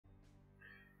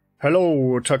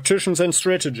Hello, tacticians and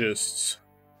strategists,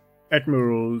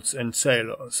 admirals and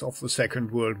sailors of the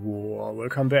Second World War.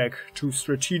 Welcome back to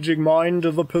Strategic Mind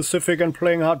of the Pacific and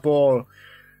Playing Hardball.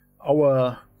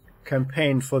 Our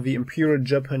campaign for the Imperial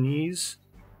Japanese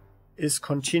is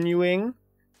continuing.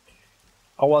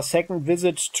 Our second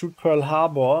visit to Pearl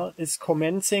Harbour is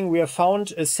commencing. We have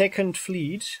found a second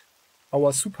fleet.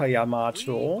 Our Super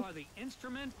Yamato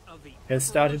has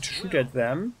started to shoot at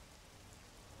them.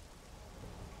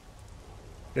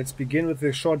 Let's begin with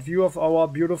a short view of our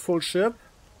beautiful ship.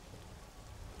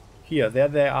 Here, there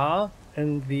they are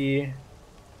in the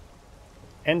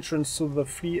entrance to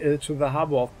the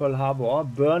harbor of Pearl Harbor.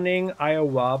 Burning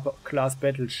Iowa class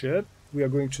battleship. We are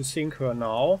going to sink her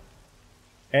now.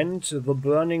 And the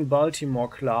burning Baltimore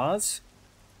class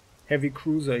heavy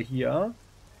cruiser here.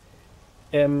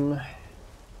 Then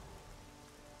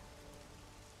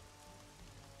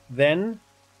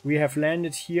we have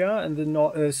landed here in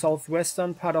the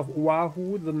southwestern part of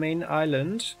Oahu, the main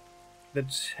island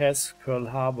that has Pearl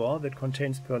Harbor, that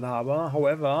contains Pearl Harbor.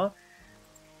 However,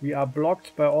 we are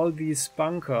blocked by all these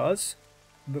bunkers,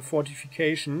 the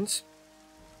fortifications,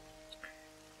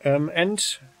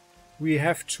 and we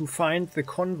have to find the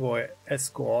convoy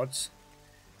escorts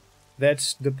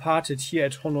that departed here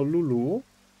at Honolulu.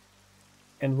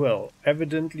 And well,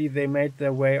 evidently they made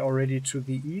their way already to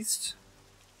the east,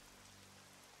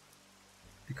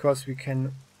 because we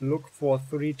can look for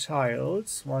 3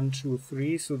 tiles, 1, 2,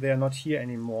 3, so they are not here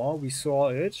anymore. We saw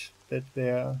it,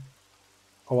 that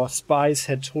our spies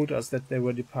had told us that they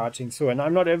were departing. So, and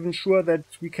I'm not even sure that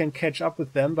we can catch up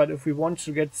with them, but if we want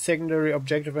to get secondary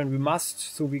objective, and we must,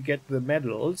 so we get the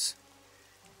medals,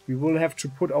 we will have to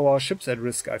put our ships at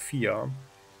risk, I fear.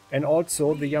 And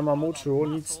also, the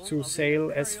Yamamoto needs to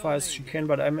sail as far as she can,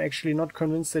 but I'm actually not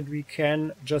convinced that we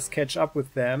can just catch up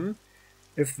with them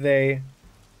if they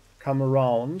come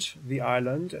around the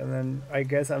island. And then I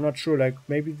guess, I'm not sure, like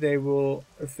maybe they will,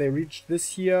 if they reach this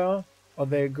here, or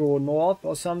they go north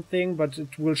or something, but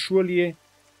it will surely,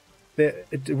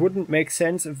 it wouldn't make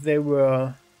sense if they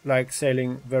were like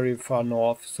sailing very far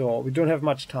north. So we don't have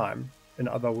much time, in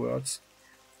other words.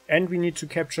 And we need to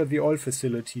capture the oil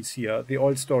facilities here, the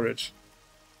oil storage.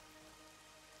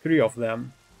 3 of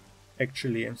them,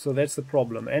 actually. So that's the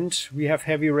problem. And we have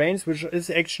heavy rains, which is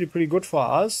actually pretty good for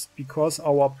us, because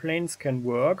our planes can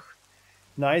work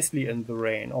nicely in the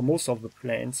rain, or most of the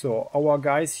planes. So our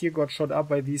guys here got shot up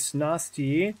by these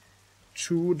nasty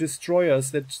 2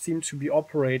 destroyers that seem to be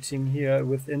operating here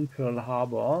within Pearl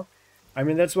Harbor. I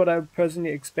mean, that's what I personally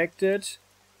expected.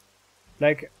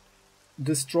 Like,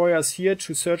 destroyers here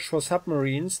to search for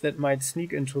submarines that might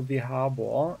sneak into the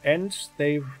harbor, and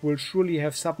they will surely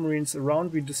have submarines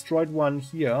around. We destroyed one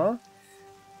here,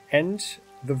 and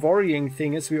the worrying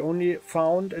thing is we only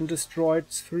found and destroyed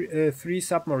 3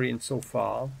 submarines so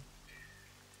far,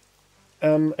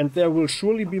 and there will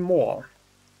surely be more.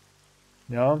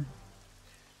 Yeah.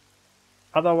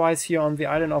 Otherwise, here on the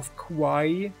island of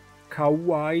Kauai,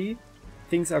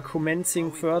 things are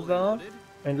commencing further,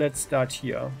 and let's start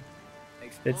here.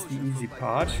 That's the easy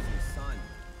part.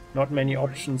 Not many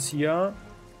options here.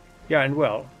 Yeah, and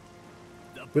well,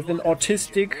 with an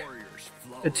autistic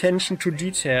attention to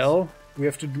detail, we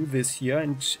have to do this here,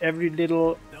 and every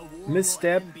little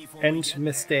misstep and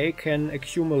mistake can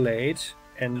accumulate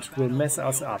and will mess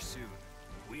us up.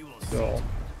 So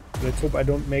let's hope I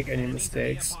don't make any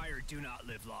mistakes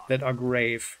that are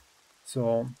grave.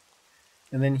 So,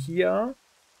 and then here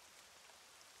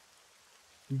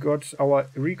we got our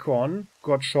recon,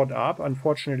 got shot up.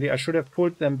 Unfortunately, I should have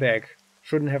pulled them back.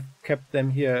 Shouldn't have kept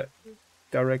them here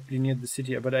directly near the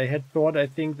city. But I had thought, I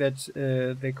think, that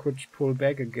they could pull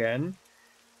back again.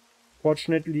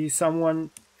 Fortunately,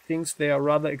 someone thinks they are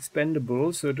rather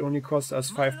expendable, so it only costs us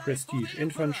 5 prestige.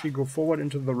 Infantry go forward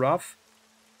into the rough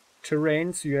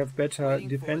terrain, so you have better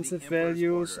defensive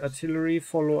values. Artillery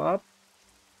follow up.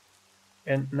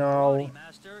 And now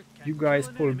you guys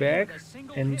pull back,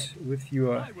 and with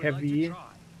your heavy,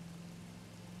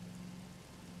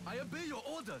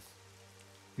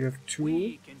 you have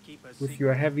 2 with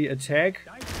your heavy attack,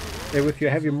 with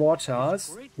your heavy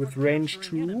mortars, with range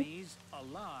 2.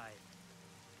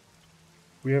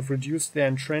 We have reduced their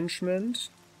entrenchment,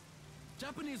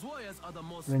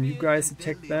 and then you guys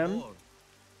attack them.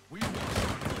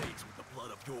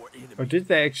 Or did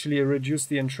they actually reduce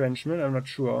the entrenchment? I'm not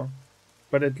sure.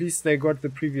 But at least they got the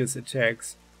previous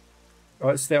attacks.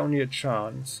 Or is there only a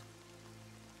chance?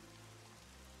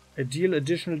 Deal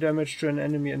additional damage to an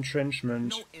enemy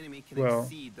entrenchment. Well,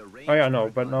 oh yeah, no,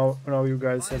 but now you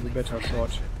guys have a better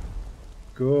shot.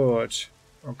 Good.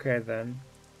 Okay then.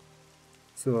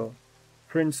 So,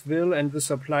 Princeville, and the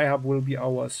supply hub will be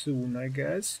ours soon, I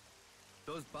guess.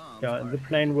 Those bombs Yeah, and the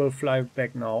plane will fly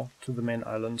back now to the main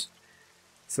island.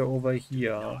 So over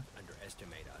here, not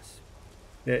underestimate us.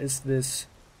 there is this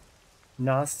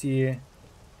nasty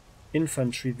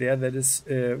infantry there that is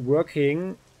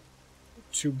working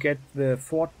to get the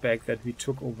fort back that we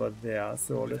took over there.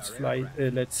 So let's fly.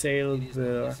 Let's sail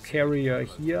the carrier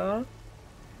here.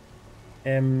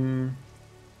 Let's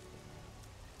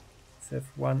have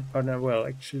one. Oh no, well,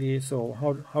 actually, so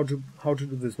how to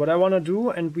do this? What I want to do,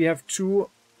 and we have two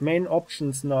main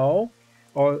options now,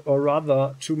 or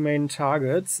rather two main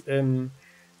targets. So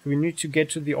we need to get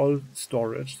to the old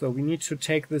storage. So we need to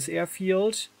take this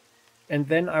airfield, and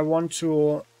then I want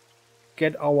to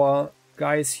get our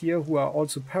guys here who are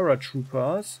also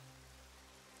paratroopers.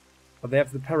 Or they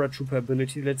have the paratrooper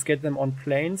ability. Let's get them on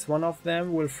planes. One of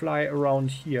them will fly around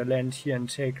here, land here and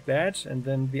take that. And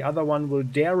then the other one will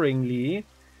daringly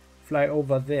fly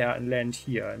over there and land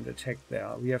here and attack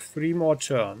there. We have 3 more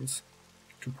turns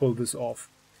to pull this off.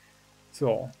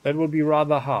 So that will be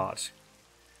rather hard.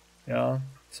 Yeah,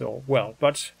 so, well,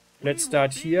 but let's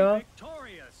start here.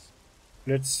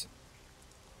 Let's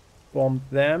bomb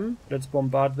them. Let's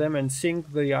bombard them and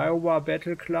sink the Iowa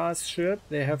battle class ship.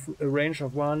 They have a range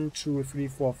of 1, 2, 3,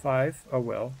 4, 5. Oh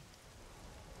well.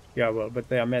 Yeah, well, but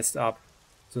they are messed up.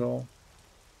 So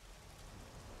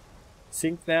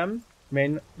sink them.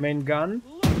 Main gun.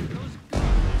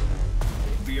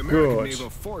 The American naval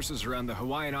forces around the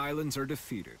Hawaiian Islands are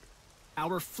defeated.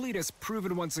 Our fleet has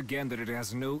proven once again that it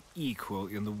has no equal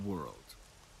in the world.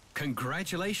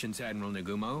 Congratulations, Admiral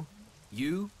Nagumo.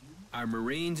 You, our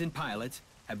Marines and pilots,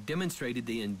 have demonstrated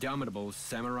the indomitable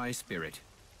samurai spirit.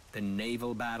 The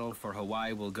naval battle for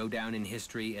Hawaii will go down in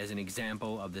history as an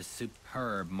example of the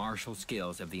superb martial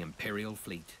skills of the Imperial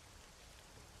fleet.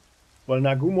 Well,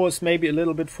 Nagumo is maybe a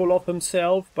little bit full of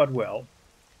himself, but well.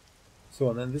 So,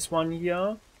 and then this one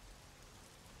here.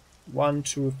 1,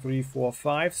 2, 3, 4,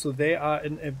 5. So they are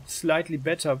in a slightly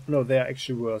better... No, they are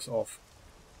actually worse off.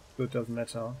 So it doesn't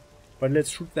matter. But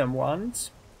let's shoot them once.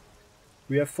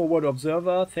 We have forward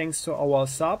observer, thanks to our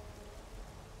sub.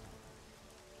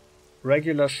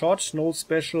 Regular shot, no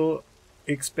special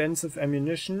expensive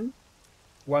ammunition.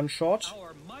 1 shot.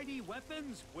 Our mighty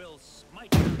weapons will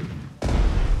smite them.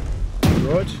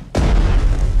 Good.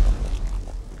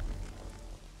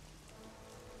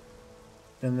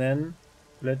 And then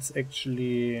let's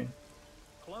actually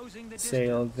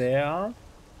sail there.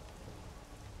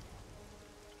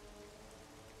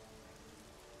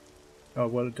 Oh,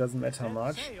 well, it doesn't matter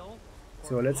much.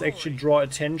 So let's actually draw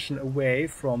attention away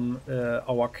from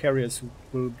our carriers who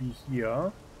will be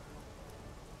here.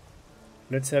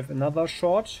 Let's have another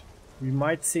shot. We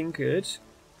might sink it.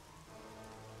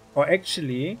 Or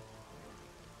actually...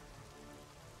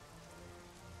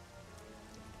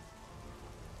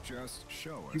 Just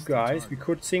show us you guys, we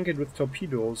could sink it with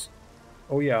torpedoes.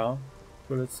 Oh yeah.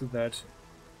 So let's do that.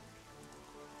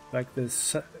 Like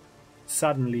this,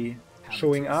 suddenly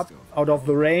showing up out of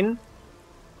the rain.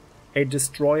 A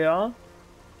destroyer.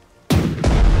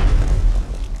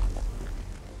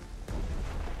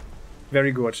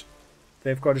 Very good.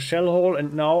 They've got a shell hole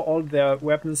and now all their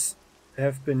weapons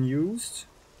have been used.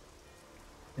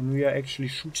 And we are actually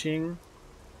shooting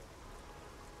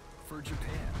for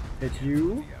Japan at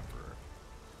you.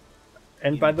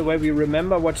 And by the way, we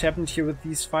remember what happened here with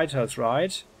these fighters,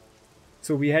 right?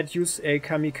 So we had used a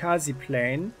kamikaze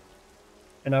plane.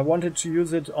 And I wanted to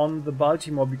use it on the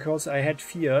Baltimore because I had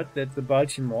feared that the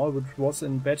Baltimore, which was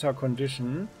in better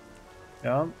condition,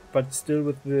 yeah, but still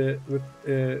with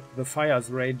the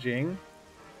fires raging,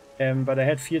 but I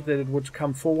had feared that it would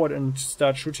come forward and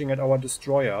start shooting at our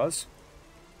destroyers,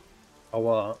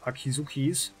 our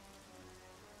Akizukis.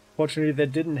 Fortunately,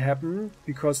 that didn't happen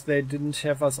because they didn't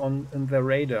have us on their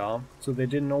radar, so they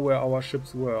didn't know where our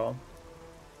ships were.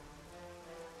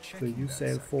 So you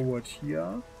sail forward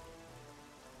here.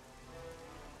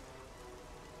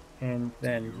 And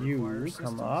then you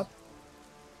come up.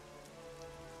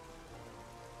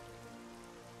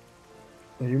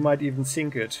 You might even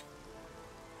sink it.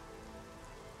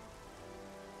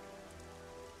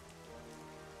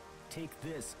 Take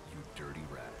this, you dirty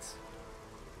rats.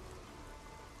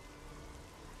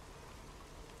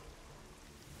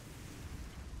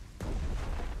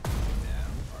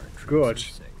 Good.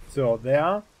 So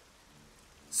there,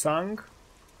 sunk.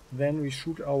 Then we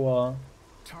shoot our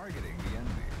targeting the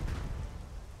enemy.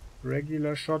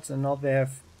 Regular shots, and now they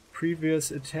have previous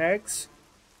attacks.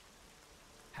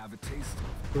 Have a taste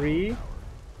of 3.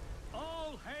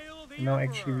 All hail the Now Emperor.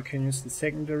 actually we can use the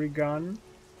secondary gun.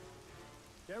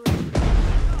 There is no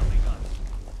stopping us.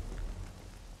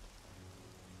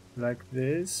 like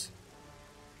this.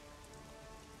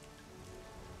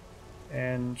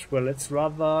 And well, let's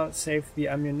rather save the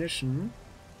ammunition.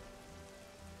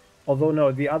 Although no,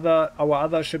 our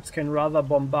other ships can rather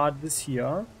bombard this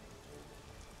here.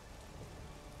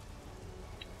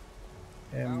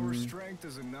 Our strength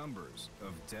is in numbers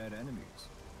of dead enemies.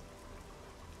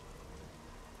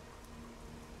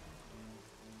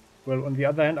 Well, on the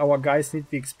other hand, our guys need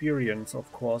the experience,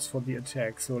 of course, for the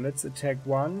attack. So let's attack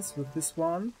once with this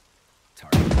one.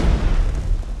 Target.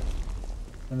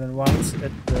 And then once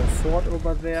at the fort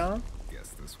over there. Guess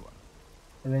this one.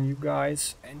 And then you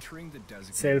guys Entering the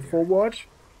designated sail area. forward.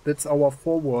 That's our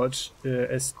forward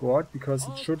escort, because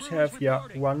it should have, yeah,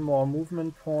 one more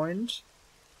movement point.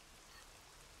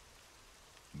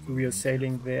 So we are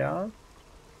sailing there.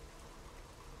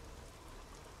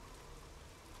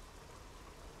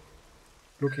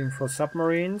 Looking for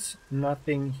submarines.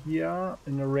 Nothing here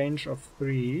in a range of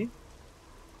 3.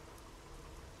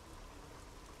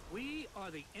 We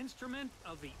are the instrument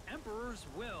of the Emperor's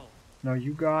will. Now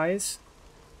you guys,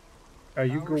 you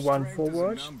Our go one strength is in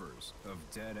forward. numbers of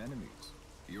dead enemies.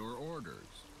 Your orders.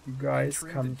 You guys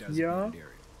Entering come the here designated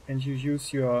area. and you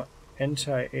use your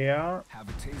anti-air Have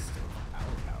a taste of our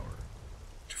power.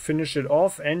 to finish it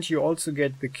off, and you also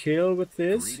get the kill with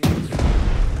this. Greetings.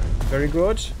 Very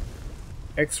good.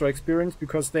 Extra experience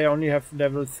because they only have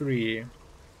level 3.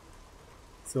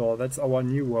 So that's our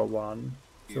newer one.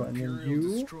 So and then Imperial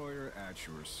you destroyer at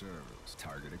your service.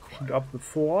 Target shoot acquired. up the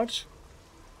fort.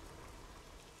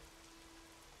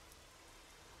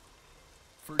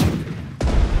 For Japan. The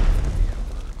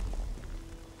Emperor.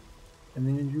 And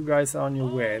then you guys are on your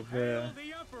All way. hail The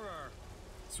the Emperor.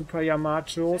 Super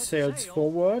Yamato Set sails sail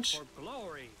forward. for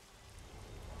glory.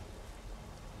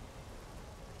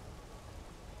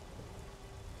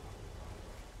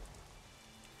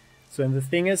 So and the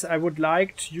thing is, I would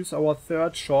like to use our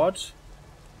third shot.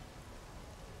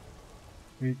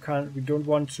 We don't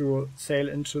want to sail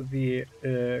into the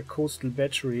coastal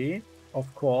battery,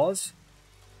 of course.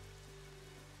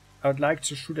 I would like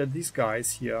to shoot at these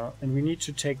guys here, and we need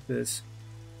to take this.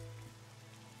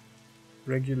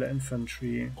 Regular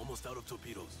infantry. Almost out of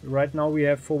torpedoes. Right now we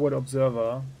have forward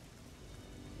observer.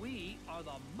 We are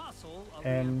the muscle of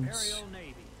And- the Imperial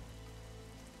Navy.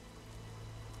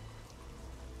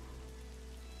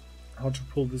 How to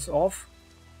pull this off?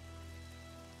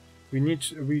 We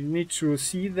need to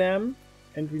see them,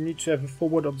 and we need to have a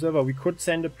forward observer. We could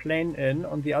send a plane in.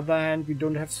 On the other hand, we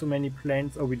don't have so many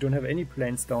planes. Oh, we don't have any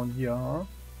planes down here, huh?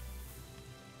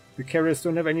 The carriers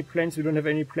don't have any planes. We don't have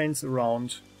any planes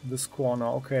around this corner.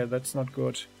 Okay, that's not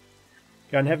good.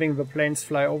 Yeah, and having the planes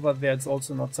fly over there, it's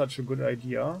also not such a good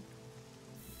idea.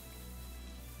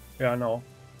 Yeah, no.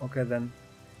 Okay, then.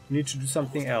 We need to do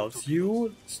something else.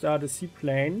 You start a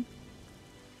seaplane.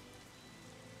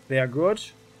 They are good.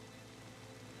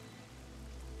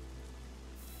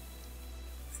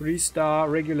 3-star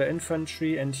regular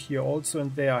infantry, and here also,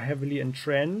 and they are heavily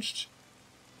entrenched.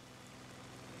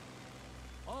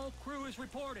 All crew is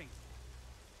reporting.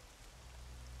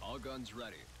 All guns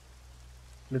ready.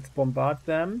 Let's bombard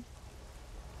them.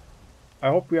 I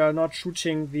hope we are not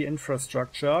shooting the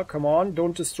infrastructure. Come on,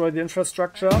 don't destroy the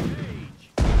infrastructure.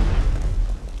 Engage.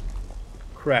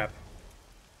 Crap.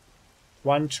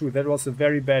 1-2, that was a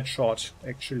very bad shot,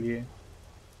 actually.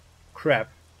 Crap.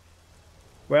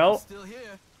 Well, Still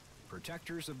here.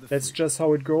 Protectors of the that's fleet. just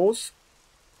how it goes.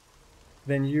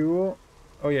 Then you...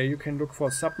 Oh yeah, you can look for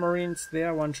submarines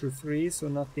there. 1, 2, 3, so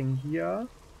nothing here.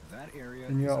 That area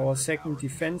And is you're our under second our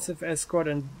defensive escort,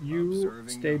 and you Observing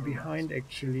stay the behind, horizon.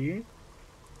 actually.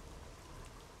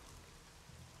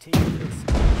 Take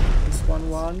this one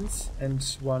once, and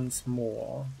once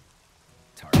more.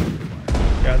 control. Target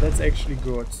acquired. Yeah, that's actually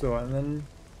good. So, and then...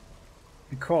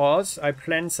 Because I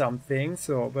planned something,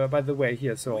 so... By the way,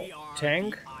 here, so...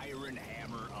 Tank Iron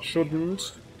hammer of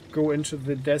shouldn't go into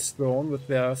the death zone with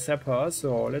their sapper,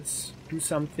 so let's do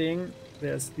something.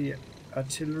 There's the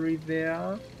artillery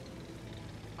there.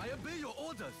 I obey your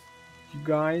orders. You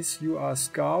guys, you are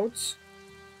scouts.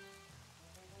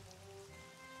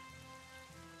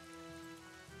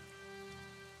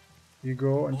 You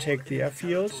go and take the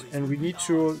airfield, and we need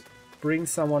to bring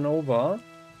someone over.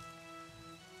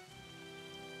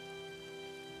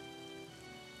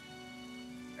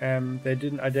 They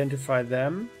didn't identify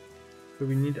them, so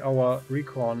we need our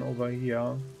recon over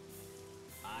here.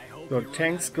 I hope So you run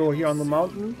tanks out of go here on the ammo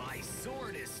mountain. soon. My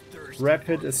sword is thirsty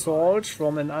Rapid for assault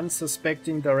from an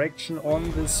unsuspecting direction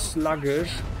on this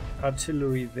sluggish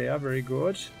artillery there. Very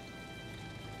good.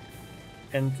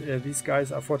 And these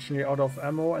guys are fortunately out of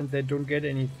ammo, and they don't get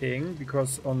anything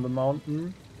because on the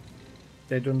mountain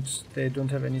they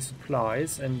don't have any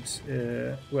supplies, and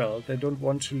well, they don't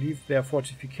want to leave their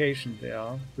fortification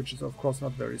there, which is of course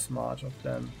not very smart of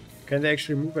them. Can they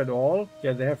actually move at all?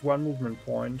 Yeah, they have 1 movement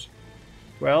point.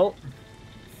 Well,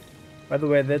 by the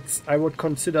way, I would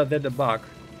consider that a bug,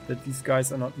 that these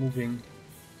guys are not moving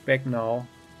back now.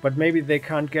 But maybe they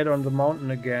can't get on the mountain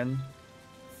again.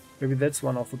 Maybe that's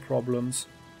one of the problems.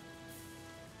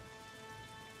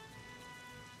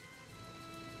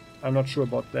 I'm not sure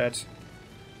about that.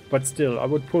 But still, I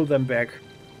would pull them back.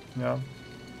 Yeah.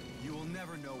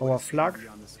 Our flag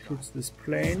shoots this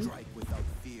plane.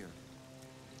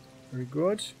 Very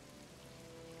good.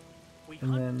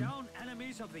 And then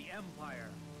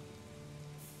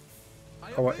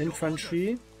our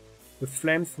infantry with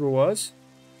flamethrowers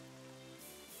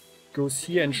goes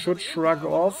here and should shrug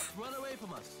off.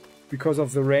 Because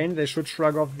of the rain, they should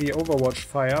shrug off the overwatch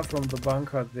fire from the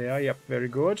bunker there. Yep, very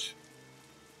good.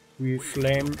 We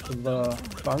flame the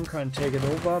bunker and take it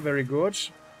over. Very good.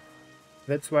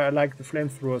 That's why I like the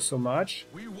flamethrower so much.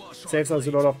 It saves us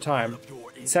a lot of time.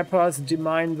 Sappers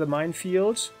demine the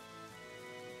minefield.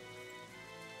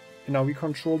 And now we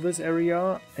control this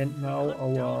area. And now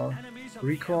our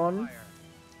recon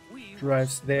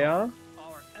drives there.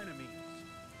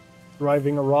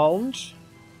 Driving around.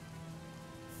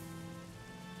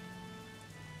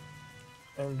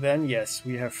 And then, yes,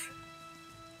 we have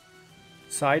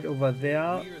sight over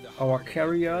there. Our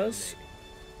carriers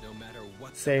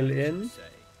sail in.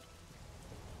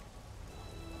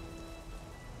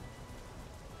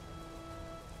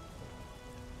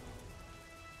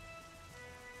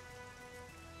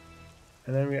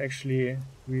 And then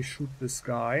we shoot this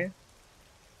guy.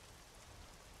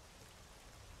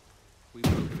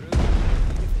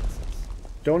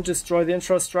 Don't destroy the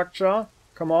infrastructure.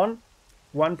 Come on.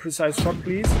 1 precise shot,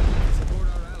 please.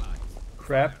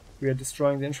 Crap. We are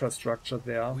destroying the infrastructure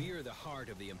there.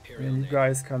 And you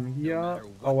guys come here.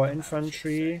 Our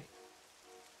infantry.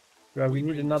 Yeah, we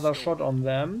need another shot on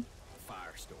them.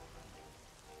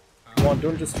 Come on,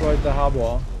 don't destroy the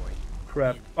harbor.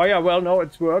 Crap. Oh yeah, well, no,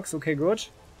 it works. Okay, good.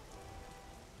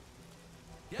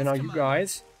 And now you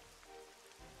guys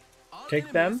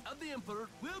take them.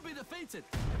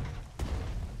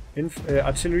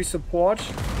 Artillery support,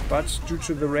 but due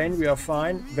to the rain we are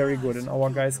fine. Very good, and our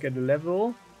guys get a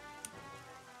level.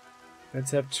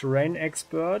 Let's have terrain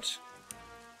expert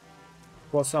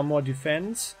for some more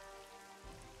defense.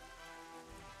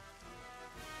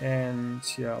 And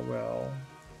yeah, well,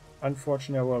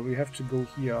 unfortunately, well, we have to go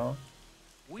here.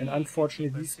 And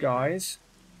unfortunately, these guys,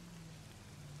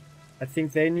 I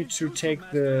think they need to take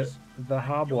the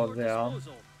harbor there.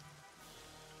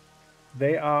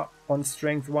 They are on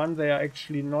strength 1, they are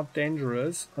actually not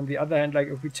dangerous. On the other hand, like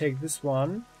if we take this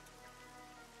one,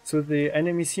 so the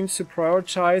enemy seems to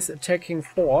prioritize attacking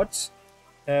forts.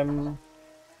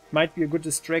 Might be a good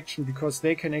distraction because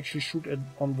they can actually shoot it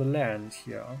on the land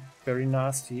here. Very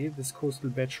nasty, this coastal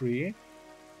battery.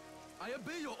 I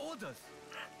obey your orders.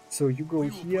 So you go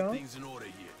here,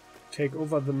 take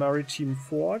over the maritime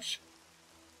fort.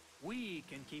 We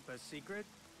can keep a secret.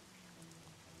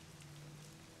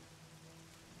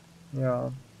 Yeah.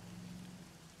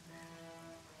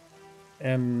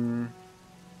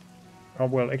 Oh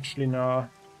well, actually no.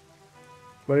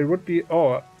 Well, it would be.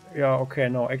 Oh, yeah. Okay,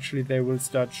 no. Actually, they will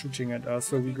start shooting at us.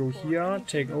 So we go here,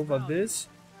 take over this,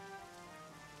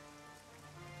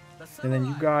 and then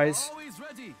you guys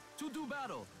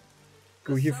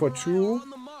go here for 2,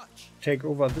 take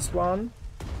over this one.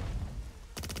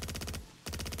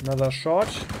 Another shot.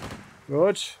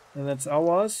 Good, and that's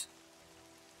ours.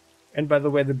 And by the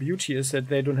way, the beauty is that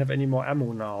they don't have any more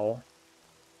ammo now.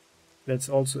 That's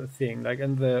also a thing. Like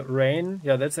in the rain,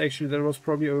 yeah, that was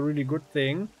probably a really good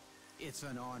thing. It's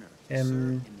an honor to serve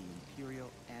in the Imperial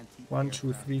 1,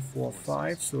 2, 3, 4,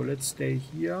 5. So let's stay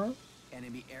here.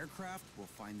 Enemy aircraft will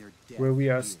find their death where we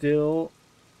are still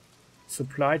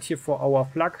supplied here for our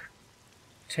flak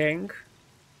tank.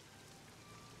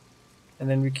 And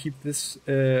then we keep this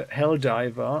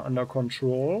Helldiver under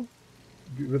control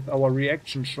with our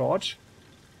reaction shot.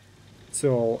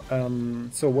 So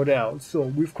what else? So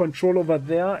we've control over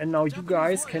there, and now you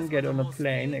guys can get on a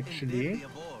plane actually.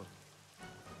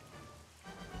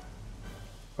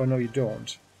 Oh no, you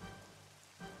don't.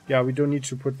 Yeah, we don't need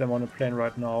to put them on a plane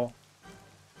right now.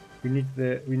 We need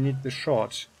the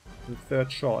shot, the 3rd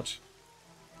shot.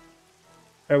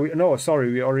 No,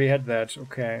 sorry, we already had that.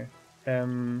 Okay.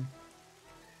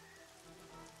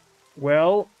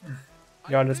 Well,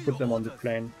 yeah, let's put them on the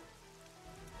plane.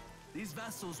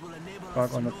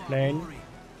 Back on a plane.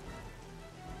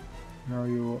 Now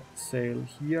you sail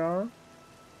here.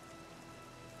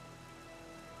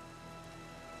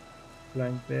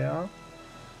 Flying there.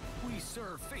 We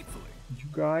serve faithfully. You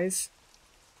guys.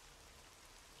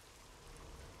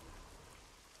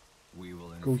 We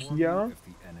will Go inform here. you if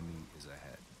the enemy is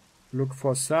ahead. Look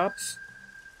for subs.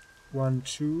 1,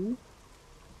 2.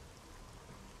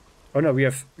 Oh no, we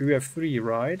have 3,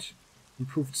 right?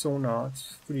 Improved sonar.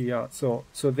 It's 3, yeah. So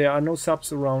there are no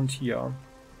subs around here.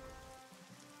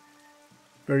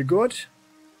 Very good.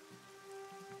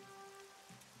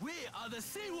 We are the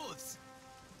sea wolves.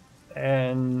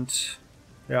 And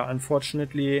yeah,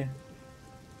 unfortunately,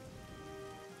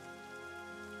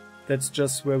 that's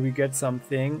just where we get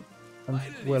something. And,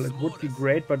 well, it would be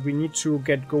great, but we need to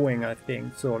get going, I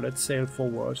think. So let's sail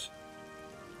forward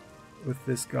with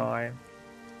this guy,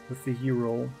 with the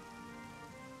hero.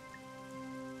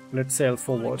 Let's sail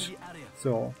forward.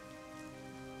 So,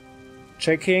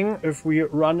 checking if we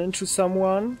run into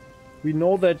someone. We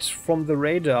know that from the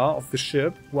radar of the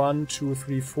ship, 1, 2,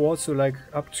 3, 4, so like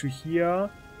up to here,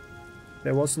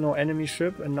 there was no enemy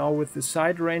ship. And now with the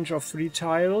side range of 3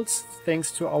 tiles,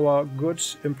 thanks to our good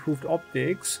improved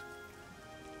optics,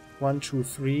 1, 2,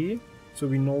 3, so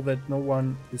we know that no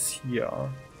one is here.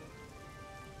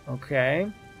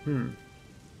 Okay.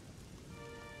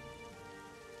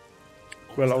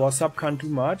 Well, our sub can't do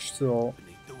much, so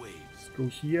let's go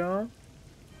here.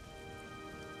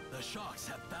 The sharks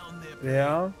have found their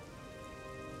There.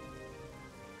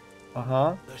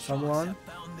 Aha, The sharks someone. have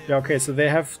found their Yeah, okay, so they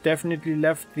have definitely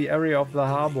left the area of the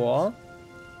harbor.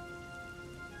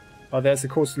 Oh, there's a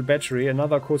coastal battery,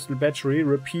 another coastal battery.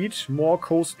 Repeat, more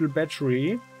coastal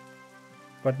battery.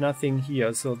 But nothing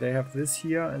here, so they have this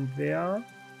here and there.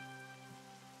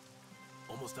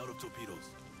 Almost out of torpedoes.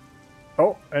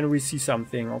 Oh, and we see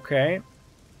something, okay.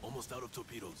 Almost out of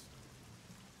torpedoes.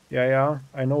 Yeah,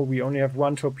 I know we only have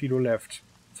 1 torpedo left.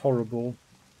 It's horrible.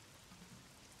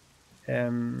 Yeah.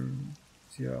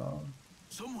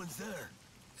 Someone's there.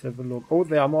 Let's have a look. Oh,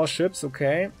 there are more ships,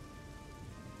 okay.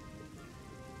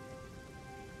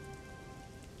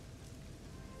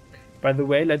 By the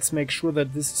way, let's make sure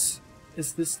that this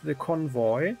is this the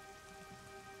convoy?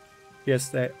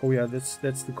 Yes, oh yeah, that's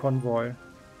the convoy.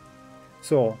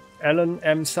 So, Alan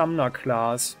M. Sumner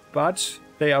class, but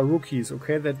they are rookies,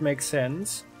 okay? That makes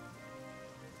sense.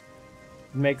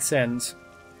 It makes sense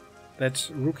that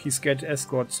rookies get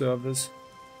escort service.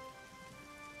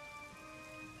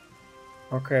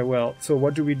 Okay, well, so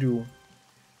what do we do?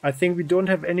 I think we don't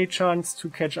have any chance to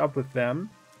catch up with them.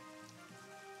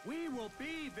 We will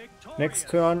be victorious. Next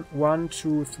turn, 1,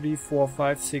 2, 3, 4,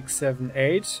 5, 6, 7,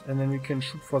 8. And then we can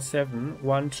shoot for 7.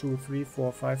 1, 2, 3,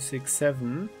 4, 5, 6,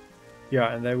 7.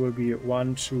 Yeah, and there will be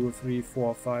 1, 2, 3,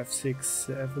 4, 5, 6,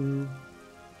 7,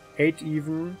 8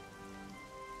 even.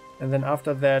 And then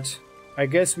after that, I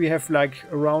guess we have like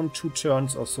around 2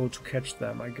 turns or so to catch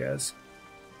them, I guess.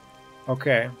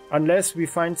 Okay, unless we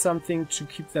find something to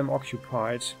keep them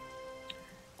occupied.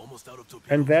 Almost out of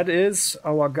torpedoes. And that is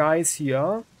our guys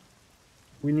here.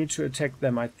 We need to attack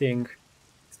them, I think.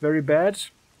 It's very bad.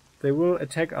 They will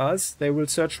attack us. They will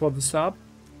search for the sub.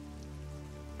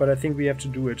 But I think we have to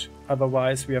do it.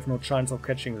 Otherwise, we have no chance of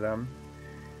catching them.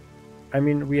 I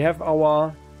mean, we have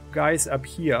our guys up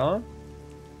here.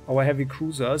 Our heavy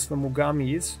cruisers, the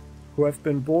Mogamis, who have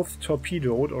been both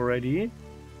torpedoed already.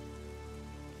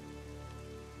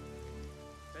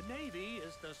 The Navy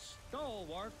is the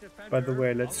stalwart defender. By the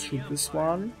way, let's of the shoot this Empire.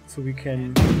 one. So we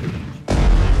can...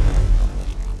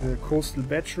 The coastal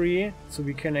battery. So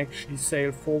we can actually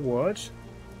sail forward.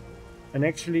 And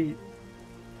actually...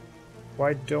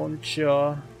 Why don't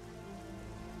you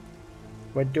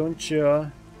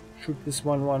shoot this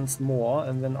one once more,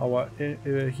 and then our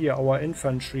here our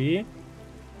infantry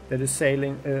that is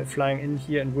sailing, flying in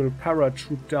here, and will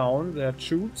parachute down their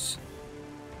chutes,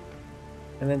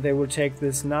 and then they will take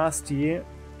this nasty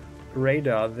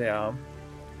radar there.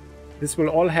 This will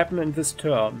all happen in this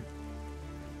turn.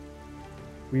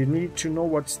 We need to know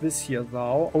what's this here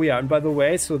though. Oh yeah, and by the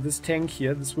way, so this tank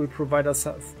here, this will provide us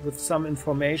with some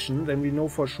information. Then we know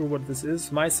for sure what this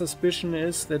is. My suspicion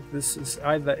is that this is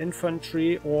either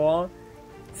infantry or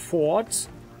fort,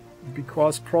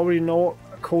 because probably no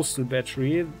coastal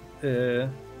battery. The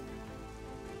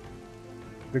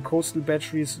coastal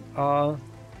batteries are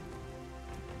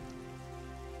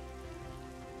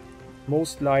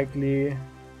most likely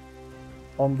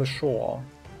on the shore.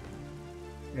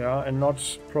 Yeah, and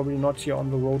probably not here on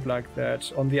the road like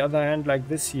that. On the other hand, like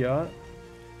this here,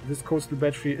 this coastal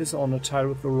battery is on a tile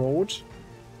with the road,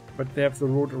 but they have the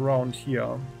road around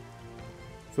here.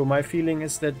 So my feeling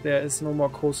is that there is no more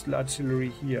coastal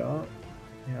artillery here.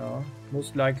 Yeah,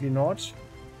 most likely not.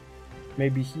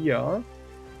 Maybe here.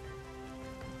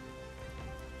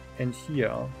 And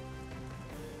here.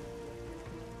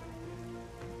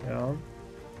 Yeah.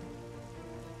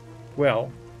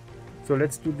 Well, so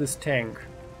let's do this tank.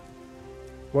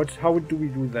 How do we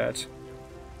do that?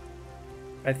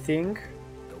 I think...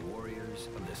 The warriors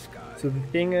of the sky So the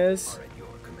thing is, are at your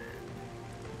command.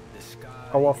 The sky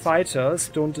our is fighters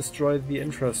don't destroy the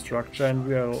infrastructure, and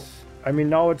we'll... I mean,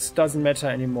 now it doesn't matter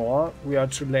anymore. We are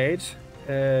too late.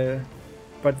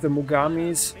 But the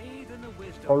Mogamis Faith in the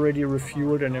wisdom already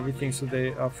refueled and everything, so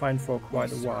they are fine for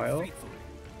quite a while.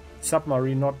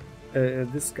 Submarine, not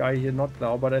this guy here, not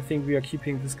now, but I think we are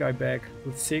keeping this guy back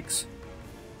with 6.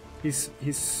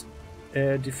 He's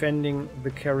defending the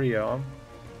carrier.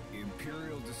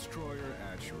 Imperial destroyer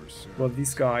at your service. Well,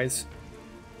 these guys,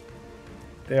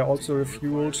 they are also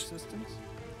refueled. Assistance?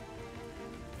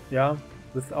 Yeah,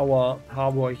 with our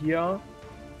harbor here,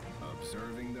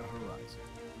 Observing the horizon.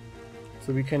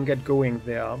 so we can get going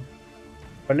there.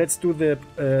 But let's do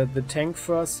the tank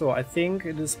first. So I think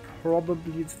it is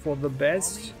probably for the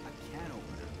best.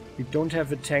 We don't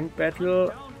have a tank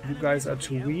battle. You guys are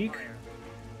too weak.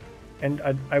 And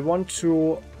I want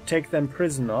to take them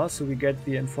prisoner so we get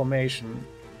the information.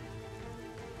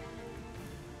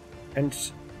 And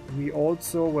we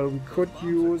also, well, we could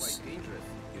use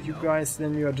you guys,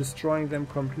 then you are destroying them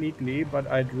completely, but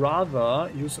I'd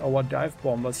rather use our dive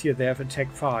bombers. Here they have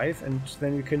attack 5, and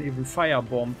then we can even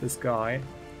firebomb this guy.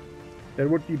 That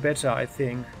would be better, I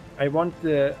think. I want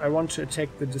to attack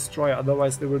the destroyer,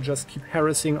 otherwise they will just keep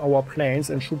harassing our planes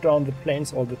and shoot down the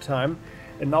planes all the time.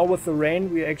 And now with the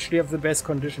rain we actually have the best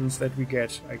conditions that we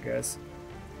get, I guess.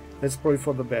 That's probably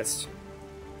for the best.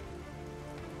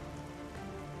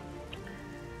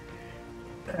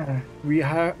 We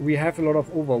have a lot of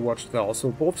Overwatch now,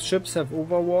 so both ships have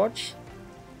Overwatch.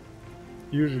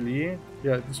 Usually,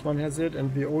 yeah, this one has it,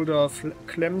 and the older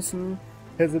Clemson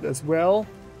has it as well.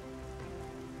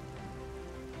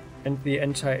 And the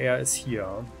anti-air is here.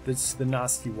 This is the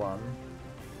nasty one.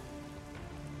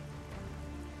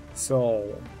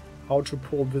 So, how to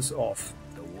pull this off?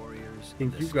 The warriors I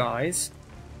think you guys,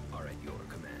 are at your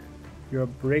command. you're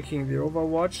breaking the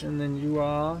Overwatch, and then you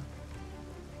are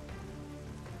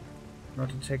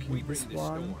not attacking this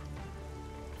one.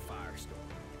 Firestorm.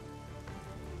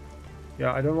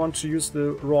 Yeah, I don't want to use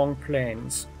the wrong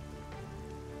planes.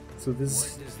 So What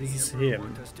this does the is Emperor him.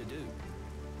 want us to do?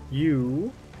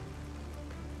 You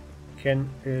can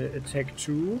attack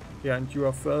 2. Yeah, and you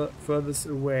are furthest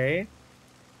away.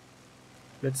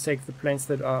 Let's take the planes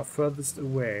that are furthest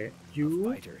away.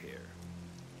 You Fighter here.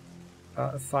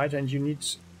 are a fighter, and you need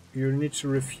to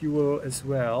refuel as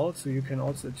well, so you can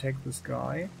also attack this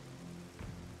guy.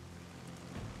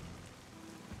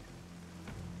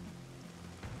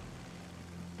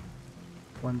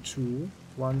 One, two,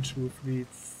 1, 2, 3,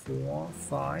 4,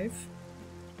 5.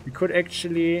 We could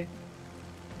actually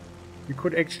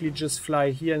just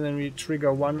fly here, and then we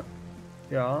trigger one.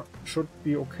 Yeah, should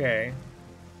be okay.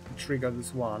 We trigger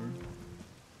this one.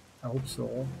 I hope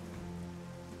so.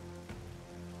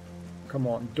 Come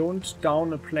on, don't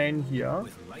down a plane here.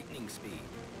 With lightning speed.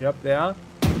 Yep, there.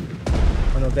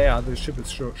 Oh no, there. The ship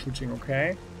is shooting.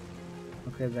 Okay.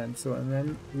 Okay then. So and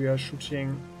then we are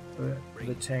shooting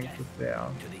the tank with there.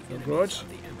 To the So enemies good. of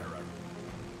the Emperor.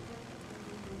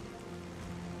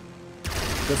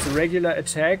 Just a regular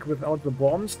attack without the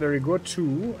bombs. Very good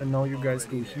too. And now you guys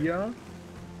go here.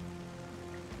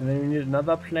 And then we need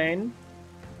another plane.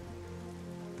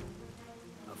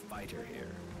 A fighter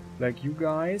here. Like you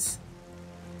guys.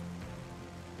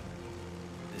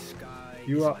 The sky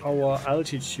You is are like our an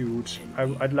altitude.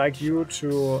 I'd like you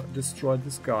to destroy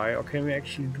this guy. Or can we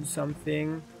actually do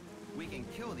something? We can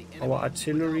kill the enemy Our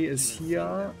artillery without is even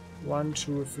here. 1,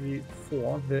 2, 3,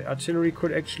 4. The artillery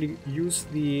could actually use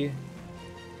the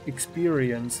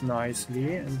experience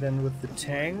nicely. And then with the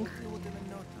tank, seeing them in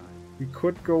no time. we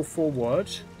could go forward.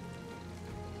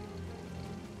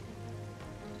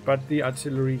 But the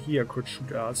artillery here could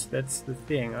shoot us. That's the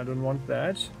thing. I don't want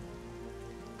that.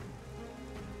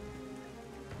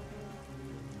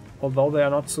 Although they are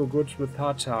not so good with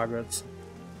hard targets.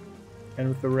 And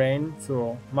with the rain,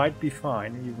 so might be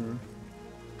fine even.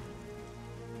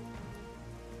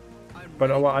 I'm But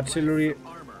ready our to artillery,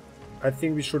 rifle armor. I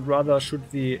think we should rather shoot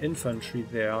the infantry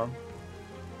there.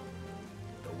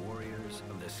 The warriors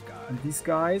of the sky And these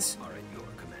guys, are at your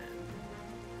command.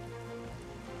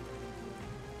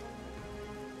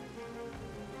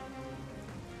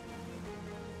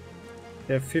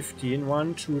 they're 15.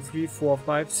 1, 2, 3, 4,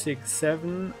 5, 6,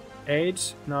 7,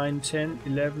 8, 9, 10,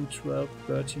 11, 12,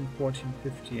 13, 14,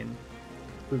 15.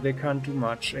 So they can't do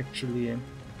much actually.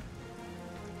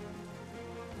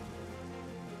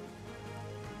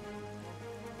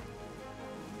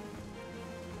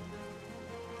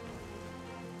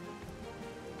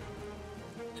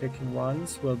 Taking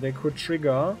once. Well, they could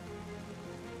trigger.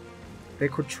 They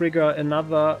could trigger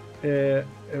another a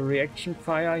reaction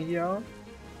fire here.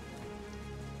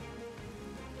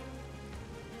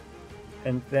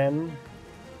 And then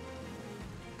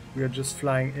we are just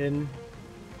flying in.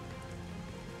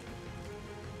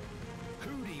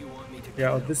 Who do you want me to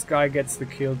Yeah, kill? this guy gets the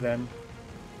kill then.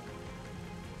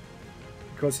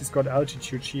 Because he's got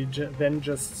altitude, he then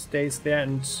just stays there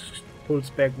and pulls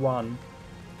back 1.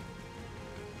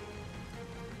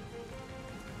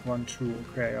 1, 2,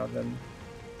 okay, yeah, then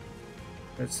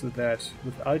let's do that.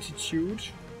 With altitude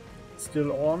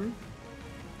still on.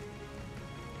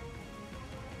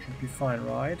 Should be fine,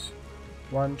 right?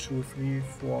 1, 2, 3,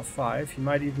 4, 5. He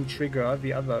might even trigger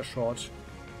the other shot.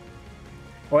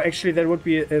 Or actually, that would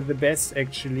be the best,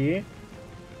 actually.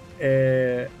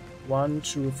 1,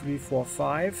 2, 3, 4,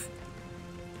 5.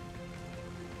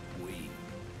 We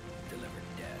deliver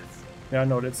death. Yeah,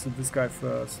 no, let's do this guy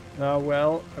first.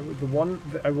 Well,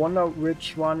 I wonder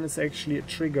which one is actually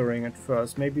triggering at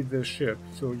first. Maybe the ship.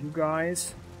 So you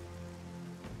guys.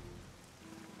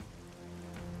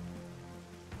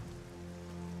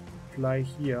 Fly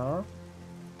here.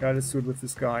 Yeah, let's do it with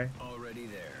this guy. Already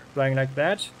there. Flying like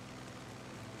that.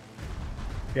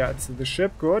 Yeah, it's the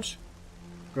ship. Good.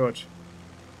 Good.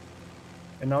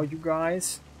 And now you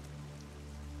guys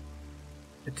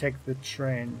attack the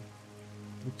train.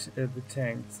 The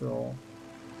tank. So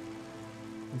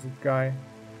is it guy?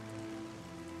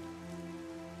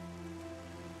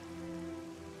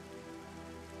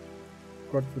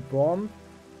 Got the bomb.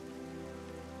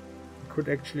 Could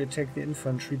actually attack the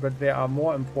infantry, but there are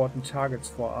more important targets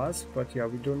for us. But yeah,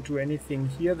 we don't do anything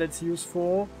here that's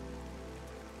useful.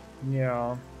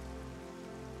 Yeah.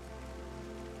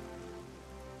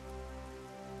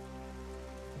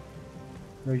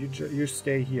 No, you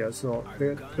stay here. So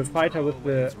the fighter with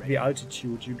the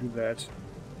altitude, you do that.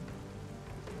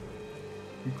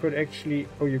 You could actually,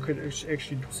 oh, you could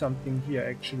actually do something here.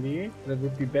 Actually, that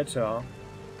would be better.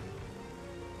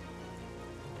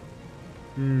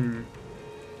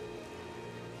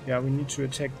 Yeah, we need to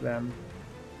attack them.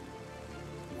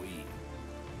 We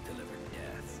deliver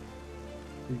death.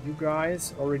 So you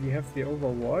guys already have the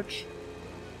Overwatch.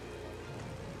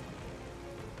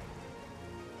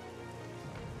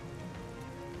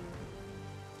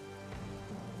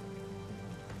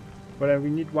 But we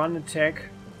need one attack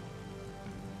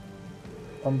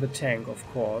on the tank, of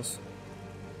course.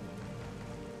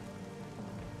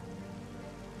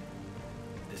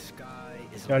 The sky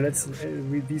is Yeah, like let's an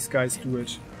ocean, these guys and do we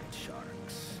it. are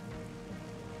sharks.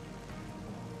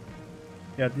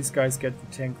 Yeah, these guys get the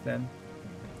tank then.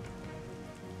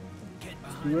 Get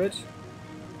behind Do it.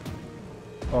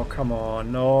 Oh, come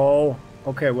on, no.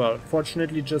 Okay, well,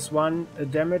 fortunately just one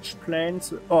damaged plane.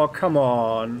 So, oh, come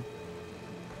on.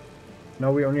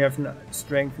 Now we only have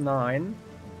strength 9.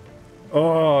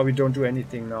 Oh, we don't do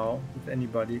anything now with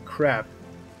anybody. Crap.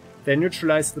 They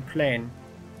neutralized the plane.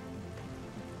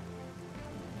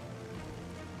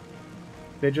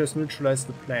 They just neutralized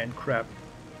the plane. Crap.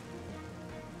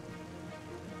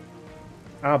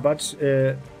 Ah, but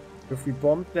if we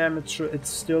bomb them, it's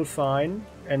still fine.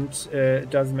 And it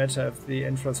doesn't matter if the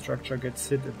infrastructure gets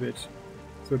hit a bit.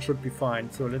 So it should be fine.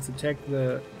 So let's attack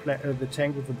the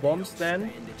tank with the bombs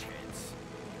then. Stand a chance.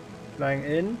 Flying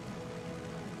in.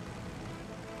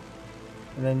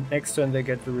 And then next turn they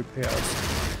get the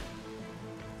repairs.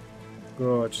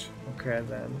 Good. Okay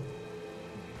then.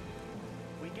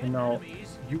 We get And now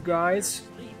enemies. you guys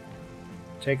Sleep.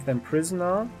 take them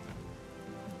prisoner.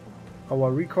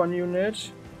 Our recon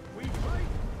unit. We fight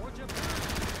for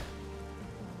Japan.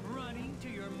 Running to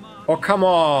your mom. Oh, come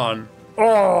on!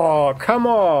 Oh, come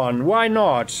on! Why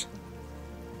not?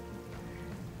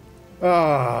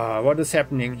 Ah, what is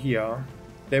happening here?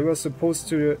 They were supposed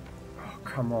to... Oh,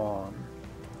 come on.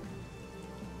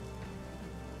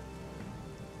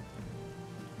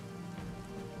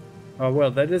 Oh, well,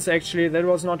 that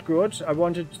was not good. I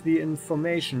wanted the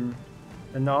information.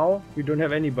 And now we don't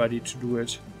have anybody to do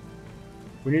it.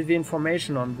 We need the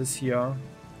information on this here.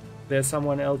 There's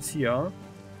someone else here.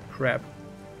 Crap.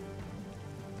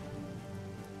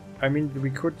 I mean, we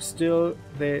could still...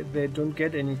 They don't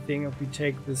get anything if we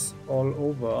take this all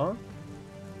over.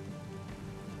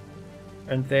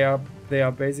 And they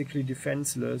are basically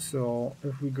defenseless. So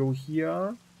if we go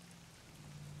here...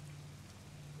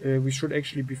 we should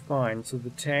actually be fine. So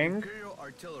the tank... Imperial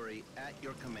artillery at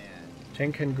your command.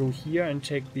 Tank can go here and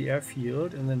take the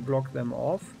airfield and then block them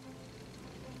off.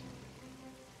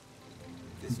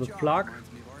 This The job plug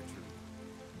reminds me of archery.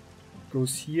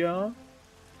 goes here.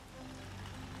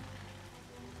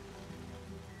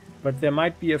 But there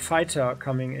might be a fighter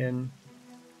coming in.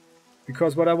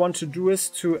 Because what I want to do is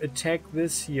to attack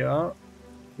this here.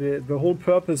 The whole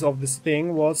purpose of this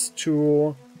thing was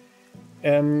to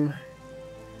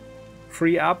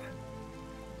free up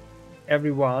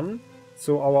everyone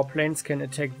so our planes can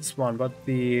attack this one. But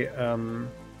the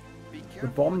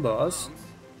bombers,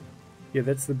 yeah,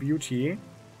 that's the beauty.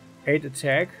 8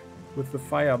 attack with the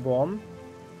fire bomb.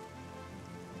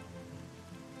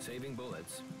 Saving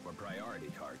bullets for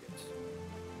priority targets.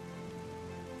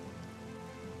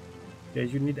 Yeah,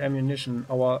 you need ammunition.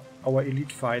 Our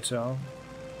elite fighter.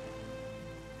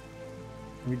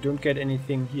 We don't get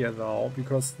anything here though,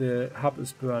 because the hub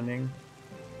is burning.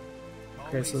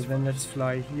 Okay, so then let's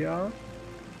fly here.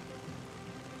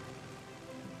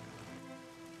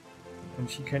 And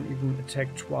he can even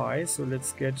attack twice, so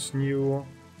let's get new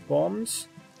bombs.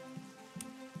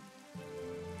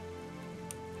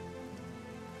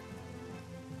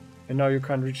 And now you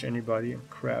can't reach anybody.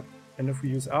 Crap. And if we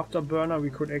use afterburner, we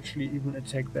could actually even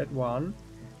attack that one.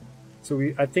 So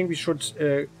I think we should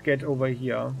get over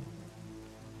here.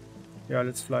 Yeah,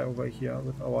 let's fly over here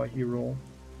with our hero.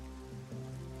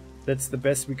 That's the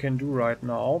best we can do right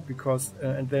now, because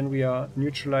and then we are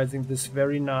neutralizing this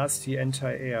very nasty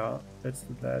anti-air. Let's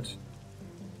do that. Let's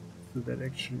do that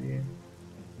actually.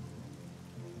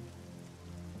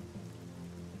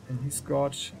 And he's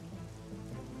got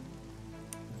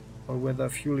all-weather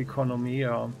fuel economy.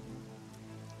 I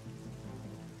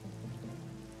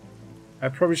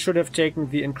probably should have taken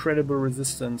the incredible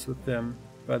resistance with them,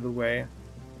 by the way.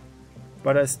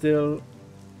 But I still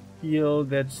feel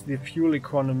that the fuel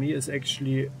economy is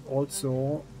actually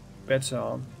also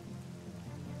better.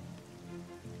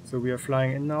 So we are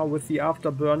flying in now with the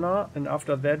afterburner, and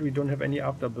after that we don't have any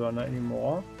afterburner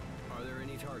anymore. Are there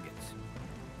any targets?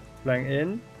 Flying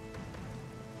in.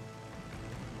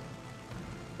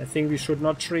 I think we should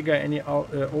not trigger any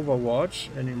overwatch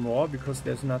anymore, because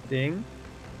there's nothing.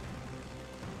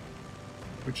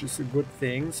 Which is a good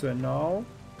thing. So now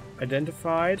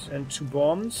identified and 2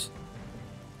 bombs.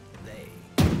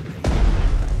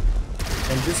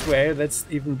 And this way, that's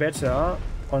even better.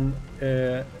 On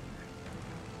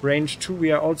range 2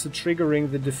 we are also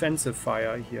triggering the defensive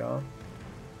fire here.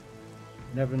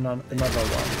 And have another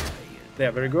one.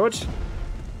 There, very good.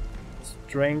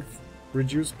 Strength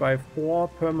reduced by 4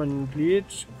 permanently.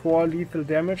 4 lethal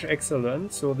damage,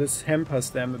 excellent. So this hampers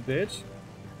them a bit.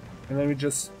 And then we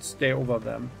just stay over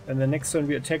them. And the next turn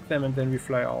we attack them and then we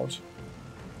fly out.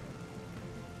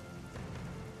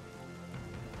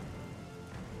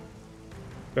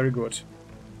 Very good.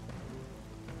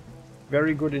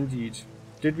 Very good indeed.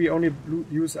 Did we only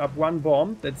use up 1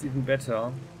 bomb? That's even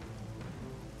better.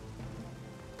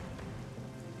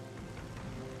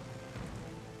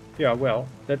 Yeah, well,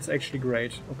 that's actually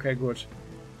great. Okay, good.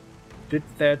 Did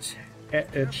that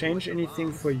change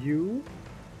anything for you?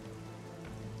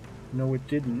 No, it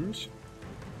didn't.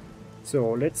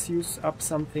 So let's use up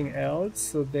something else.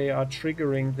 So they are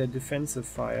triggering the defensive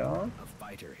fire. A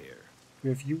fighter here. We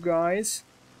have you guys.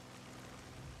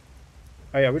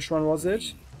 Oh yeah, which one was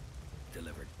it?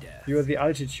 Delivered death. You're the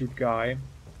altitude guy.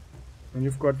 And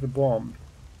you've got the bomb.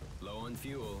 Low on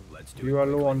fuel. Let's do it. You are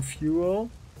low quickly. on fuel.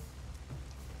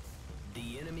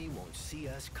 The enemy won't see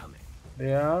us coming.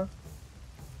 Yeah.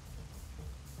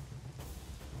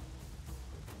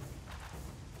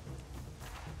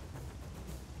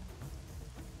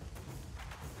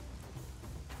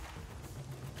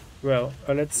 Well,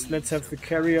 let's have the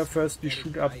carrier firstly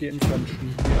shoot up the infantry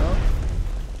here.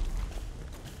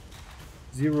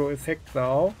 0 effect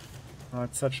though. Oh,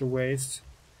 it's such a waste.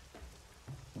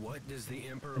 What does the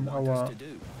Emperor And want us to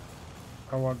do?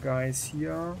 Our guys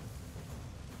here.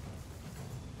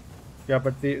 Yeah,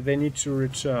 but they need to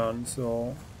return,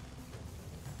 so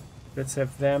let's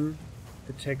have them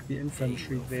attack the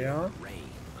infantry there. Rain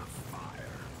of fire.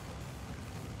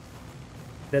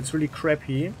 That's really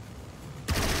crappy.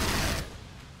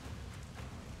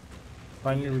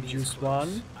 Finally reduced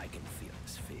 1. I can feel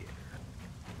his fear.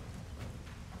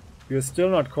 We're still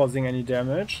not causing any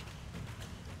damage.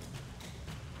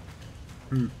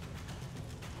 Did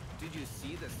you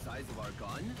see the size of our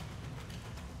gun?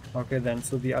 Okay then,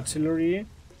 so the artillery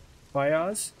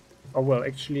fires. Oh well,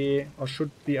 actually, or should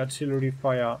the artillery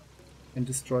fire and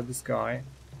destroy this guy?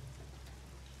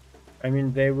 I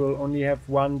mean, they will only have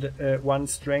one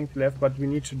strength left, but we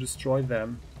need to destroy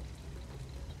them.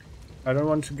 I don't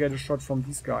want to get a shot from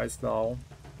these guys now.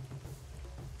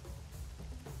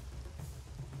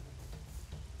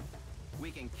 We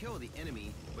can kill the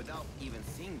enemy without even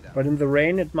seeing them. But in the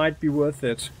rain it might be worth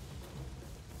it.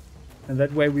 And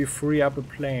that way we free up a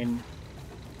plane.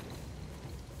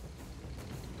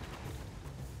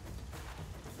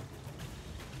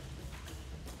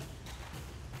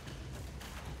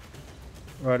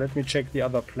 Alright, let me check the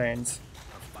other planes.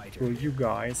 A fighter So here. you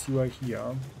guys, you are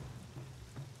here.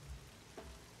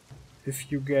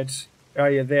 If you get... Oh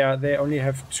yeah, they only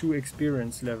have 2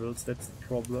 experience levels, that's the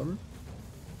problem.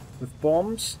 With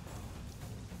bombs,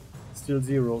 still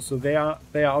 0. So they are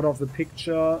out of the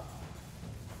picture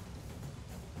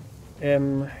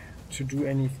to do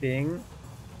anything.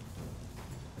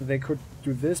 They could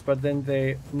do this, but then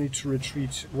they need to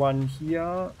retreat 1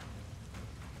 here.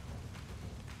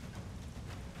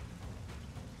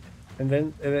 And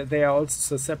then they are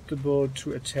also susceptible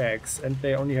to attacks, and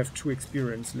they only have 2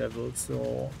 experience levels,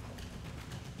 so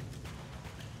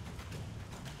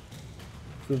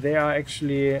they are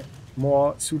actually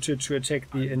more suited to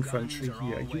attack the infantry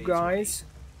here. You guys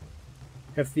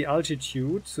have the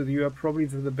altitude, so you are probably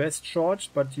the best shot,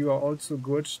 but you are also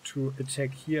good to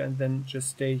attack here and then just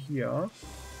stay here. What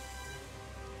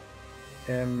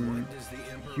does the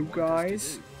Emperor You want us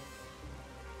guys to do?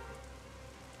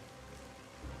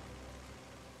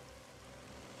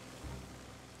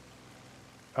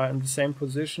 are in the same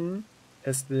position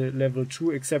as the level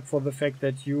 2, except for the fact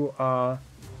that you are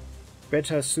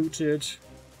better suited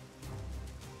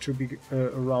to be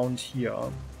around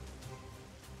here.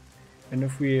 And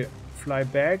if we fly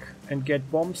back and get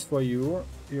bombs for you,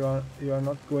 you are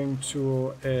not going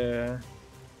to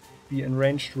be in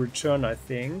range to return, I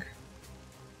think.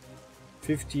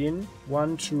 15,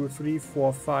 1, 2, 3,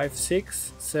 4, 5,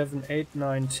 6, 7, 8,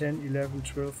 9, 10, 11,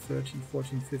 12, 13,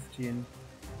 14, 15.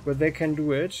 But they can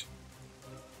do it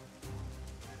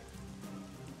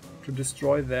to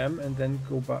destroy them and then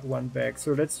go 1 back.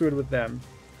 So let's do it with them.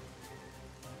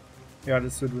 Yeah,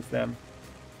 let's do it with them.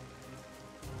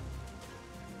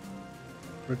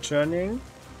 Returning.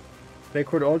 They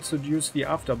could also use the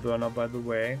afterburner, by the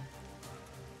way.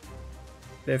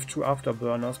 They have 2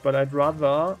 afterburners, but I'd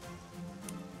rather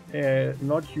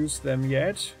not use them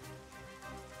yet.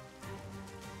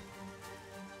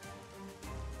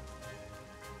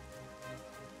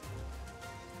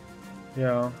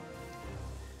 Yeah.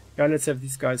 Yeah, let's have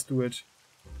these guys do it.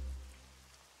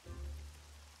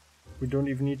 We don't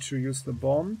even need to use the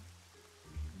bomb.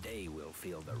 They will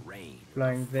feel the rain.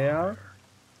 Flying there.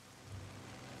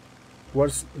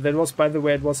 That was, by the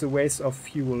way, it was a waste of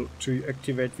fuel to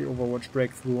activate the Overwatch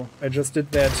breakthrough. I just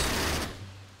did that.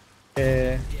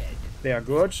 They are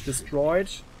good, destroyed,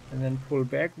 and then pull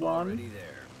back 1. Already there.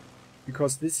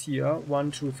 Because this here,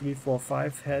 1, 2, 3, 4,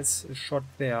 5 has a shot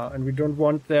there, and we don't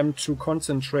want them to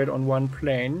concentrate on 1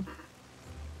 plane.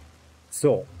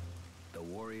 So, The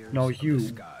warriors now of the you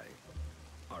sky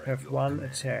are at have your 1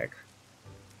 command. attack.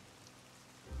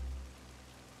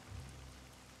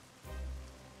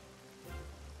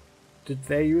 Did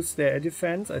they use their air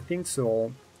defense? I think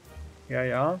so.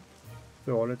 Yeah.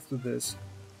 So, let's do this.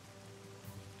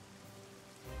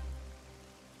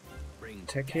 Bring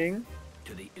Attacking. death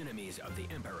to the enemies of the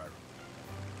Emperor.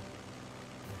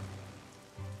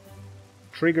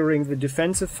 Triggering the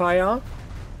defensive fire.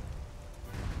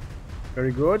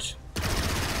 Very good.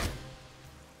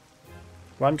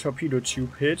 1 torpedo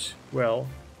tube hit. Well.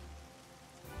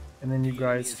 And then you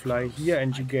guys fly here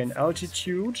and you gain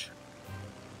altitude.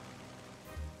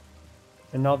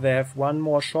 And now they have 1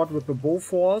 more shot with the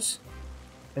Bofors.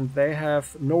 And they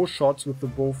have no shots with the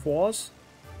Bofors.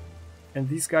 And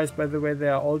these guys, by the way, they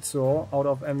are also out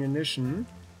of ammunition.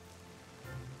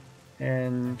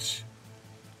 And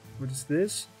what is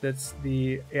this? That's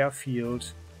the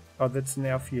airfield. Oh, that's an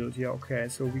airfield. Yeah, okay.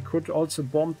 So we could also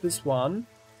bomb this one,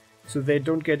 so they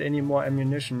don't get any more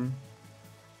ammunition.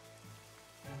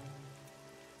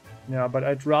 Yeah, but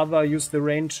I'd rather use the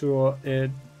rain to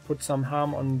put some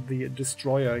harm on the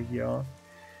destroyer here.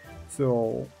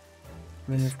 So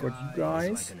then we've got you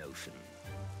guys. Like an ocean,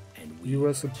 and we You were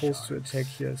are supposed to sharks. attack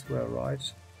here as well,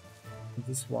 right?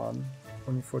 This one,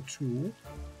 only for 2.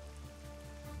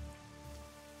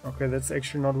 Okay, that's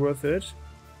actually not worth it.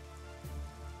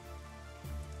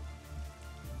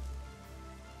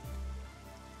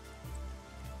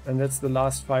 And that's the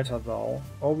last fighter though.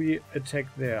 Or we attack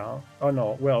there. Oh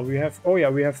no, well we have, oh yeah,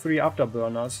 we have 3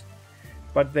 afterburners.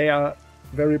 But they are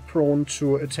very prone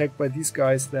to attack by these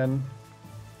guys then.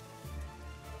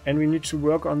 And we need to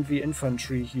work on the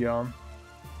infantry here.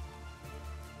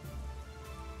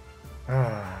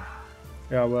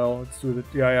 Yeah, well, let's do it.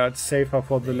 Yeah, it's safer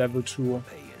for the level 2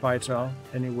 fighter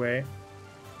anyway.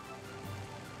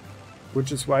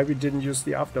 Which is why we didn't use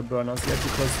the afterburners yet,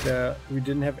 because we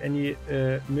didn't have any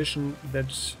mission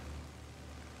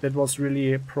that was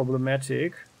really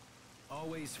problematic.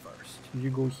 Always first. You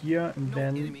go here and No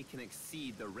then enemy can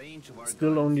exceed the range of our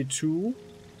still guns. only 2.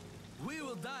 We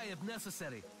will die if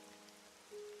necessary.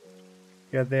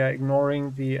 Yeah, they are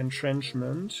ignoring the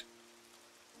entrenchment.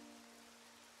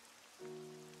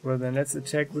 Well, then let's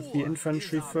attack with the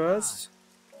infantry first.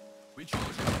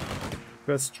 Recharging.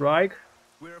 First strike.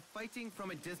 We're fighting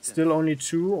from a distance. Still only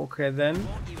 2. Okay, then.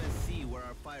 Won't even see where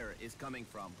our fire is coming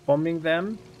from. Bombing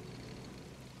them.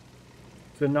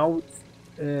 So now...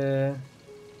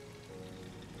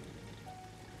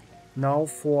 now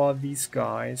for these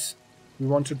guys. We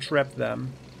want to trap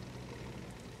them.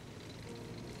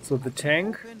 So the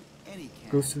tank Open any can.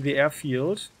 goes to the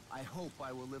airfield. I hope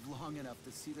I will live long enough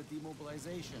to see the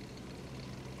demobilization.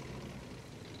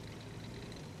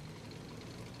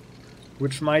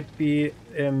 Which might be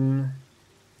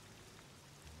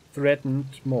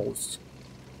threatened most.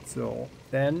 So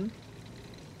then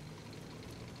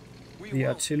the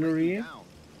artillery,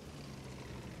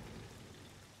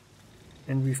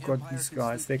 and we've got these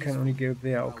guys. They can only go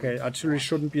there. Okay, artillery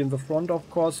shouldn't be in the front, of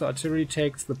course. So artillery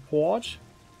takes the port.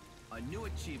 A new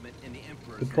achievement in the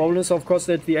Emperor's The problem is, of course,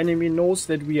 that the enemy knows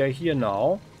that we are here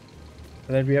now,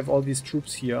 and that we have all these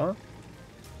troops here.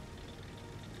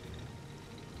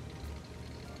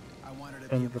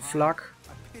 And the flag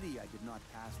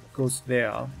goes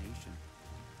there.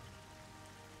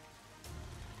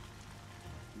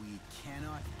 We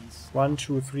cannot be 1,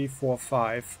 2, 3, 4,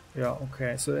 5. Yeah,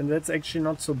 okay. So, and that's actually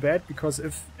not so bad, because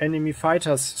if enemy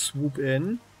fighters swoop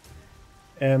in,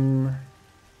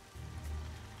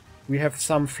 we have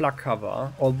some flak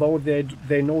cover. Although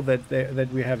they know that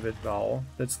we have it now.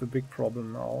 That's the big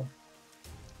problem now.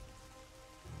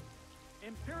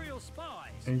 Imperial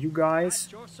spies. And you guys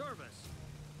At your service.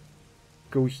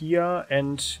 go here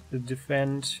and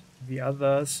defend the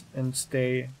others and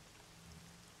stay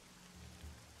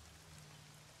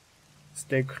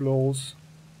close.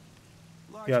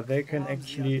 Yeah, they can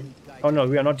actually... Oh no,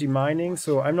 we are not demining,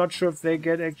 so I'm not sure if they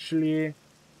get actually...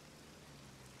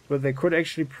 But they could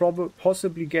actually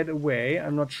possibly get away,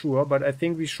 I'm not sure, but I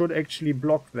think we should actually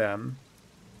block them.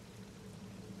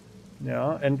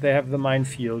 Yeah, and they have the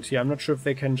minefield here. I'm not sure if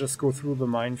they can just go through the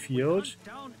minefield. Hunt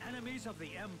down enemies of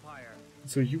the Empire.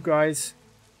 So you guys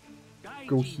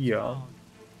go Guide here. down.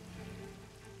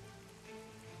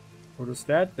 What is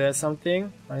that? There's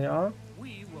something. Ah, yeah.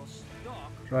 We will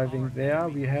stalk Driving our there.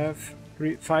 enemies. We have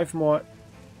 5 more.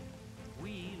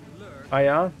 We lurk Ah,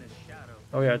 yeah. in the shadow.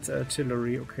 Oh yeah, it's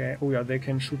artillery. Okay. Oh yeah, they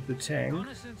can shoot the tank.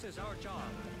 Reconnaissance is our job.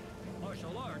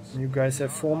 Martial arts. And you guys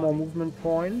have 4 more movement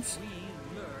points. We lurk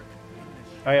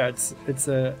in the Ah yeah, it's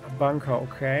a bunker.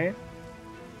 Okay.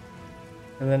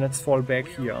 And then let's fall back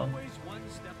We are here. always one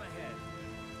step ahead.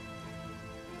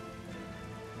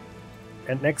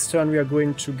 And next turn we are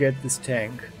going to get this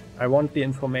tank. I want the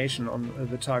information on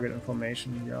the target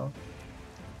information, yeah.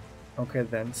 Okay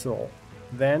then, so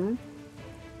then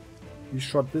we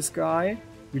shot this guy.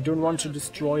 We don't want to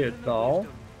destroy it now.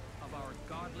 Wisdom of our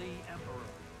godly emperor.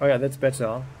 Oh yeah, that's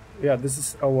better. Yeah, this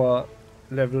is our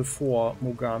level 4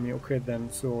 Mogami. Okay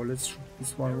then, so let's shoot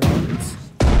this one once.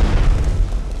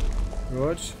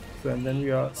 Good. So, and then we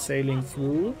are sailing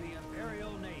through The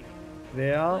Imperial Navy.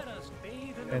 there Let us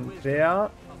bathe in the and wisdom there.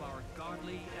 of our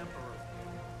godly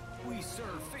emperor. We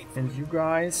serve faithfully. And you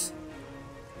guys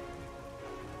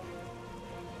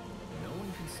No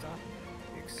one can stop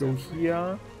me. Except go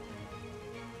here.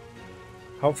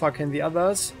 How far can the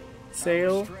others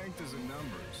sail? strength is in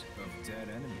numbers of dead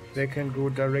enemies. They can go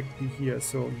directly here.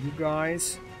 So you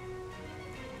guys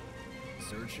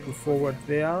Searching go forward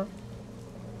there.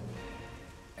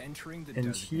 entering the And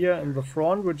desert. here in the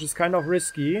front, which is kind of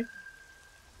risky.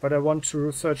 But I want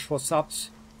to search for subs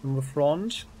in the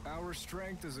front. Our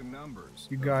strength is in numbers.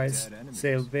 You of guys dead enemies.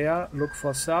 sail there. Look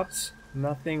for subs.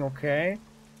 Nothing, okay.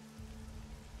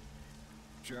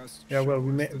 Just Yeah, well,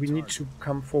 show us the we need target. to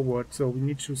come forward. So we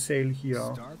need to sail here.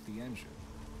 Start the engine.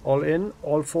 All in,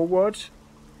 all forward.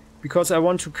 Because I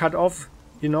want to cut off,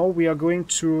 you know, we are going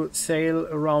to sail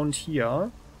around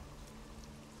here.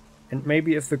 And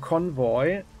maybe if the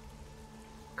convoy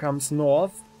comes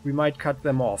north, we might cut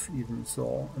them off even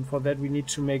so. And for that we need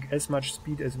to make as much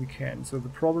speed as we can. So the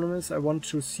problem is I want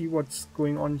to see what's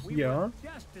going on We here. are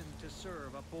destined to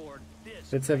serve aboard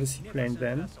this Let's have a seaplane magnificent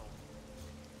then. vessel.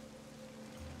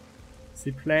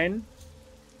 Seaplane.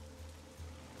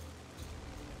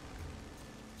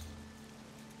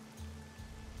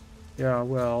 Yeah,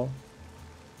 well.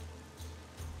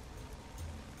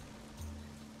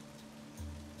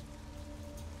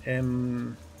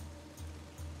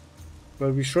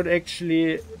 Well, we should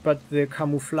actually, but the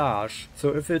camouflage. So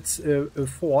if it's a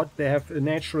fort, they have a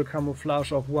natural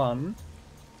camouflage of 1.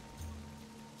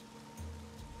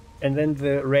 And then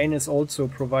the rain is also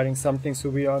providing something, so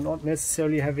we are not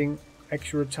necessarily having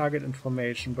accurate target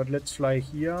information. But let's fly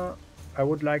here. I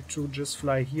would like to just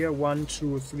fly here. 1,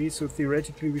 2, 3. So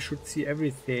theoretically we should see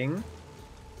everything.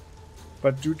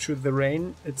 But due to the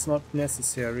rain, it's not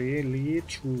necessarily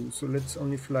true. So let's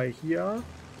only fly here.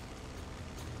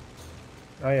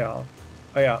 Ah yeah.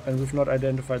 Ah yeah, and we've not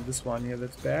identified this one here.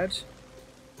 That's bad.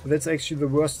 That's actually the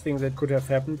worst thing that could have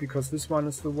happened, because this one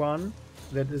is the one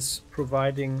that is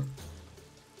providing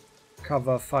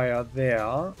cover fire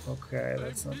there. Okay,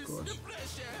 that's not good.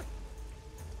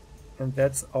 And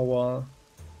that's our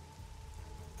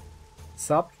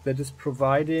sub that is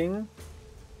providing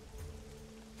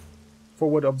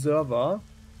forward observer.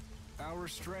 Our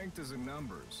strength is in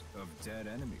numbers of dead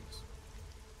enemies.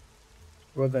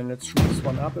 Well then, let's shoot this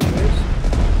one up a bit.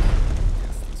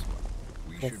 Yes, this one.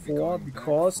 We For should be 4, going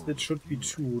because back that should be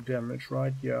 2 damage,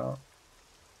 right? Yeah.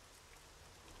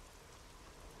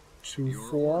 2,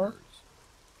 Your 4. orders.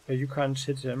 Yeah, you can't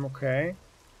hit him, okay.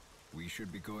 We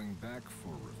should be going back for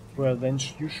review. Well, then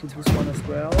you shoot this one as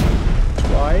well.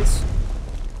 Twice.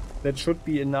 That should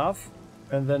be enough.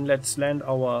 And then let's land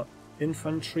our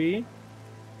infantry.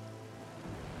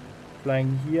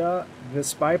 Flying here. The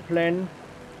spy plane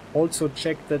also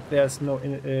check that there's no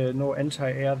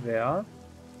anti-air there.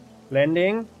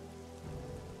 Landing.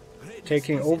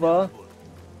 Taking over.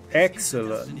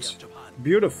 Excellent.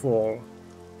 Beautiful.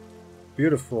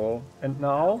 Beautiful. And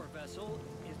now Our vessel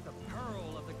is the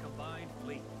Pearl of the combined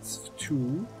fleet. it's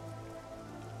 2.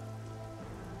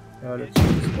 Let's do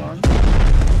this one.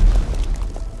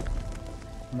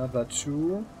 Another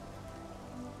 2.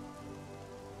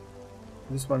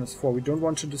 This one is 4. We don't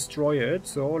want to destroy it,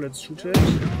 so let's shoot it.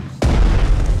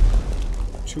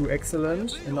 2,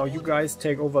 excellent. And now you guys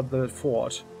take over the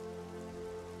fort.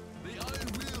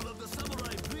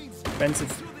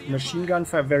 Defensive machine gun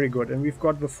fire, very good. And we've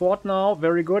got the fort now,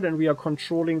 very good. And we are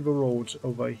controlling the road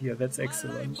over here. That's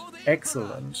excellent.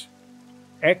 Excellent.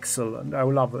 Excellent. I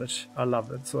love it. I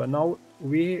love it. So now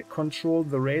we control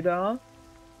the radar,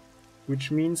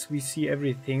 which means we see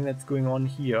everything that's going on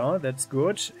here. That's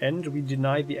good. And we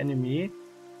deny the enemy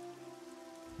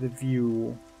the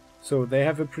view. So they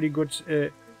have a pretty good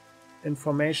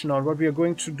information on what we are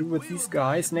going to do with these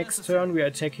guys. Next turn we are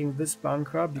attacking this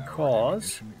bunker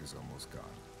because Ammunition is almost gone.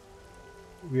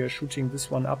 we are shooting this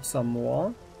one up some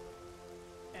more.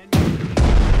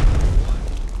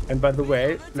 And by the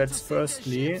way, let's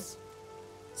firstly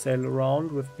sail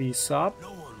around with the sub.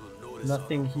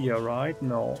 Nothing here, right?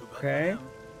 No. Okay.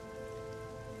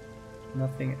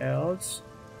 Nothing else.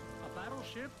 A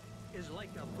battleship is like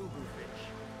a fugu fish.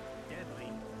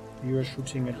 Deadly. You are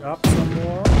shooting it up some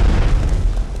more.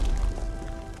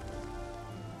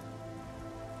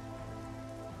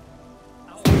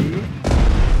 Three.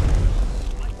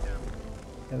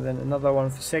 And then another one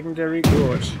for secondary.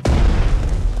 Good.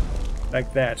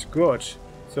 Like that. Good.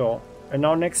 So, and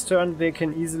now next turn they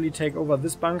can easily take over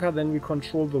this bunker. Then we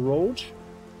control the road.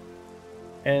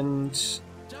 And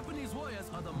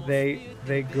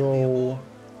they go...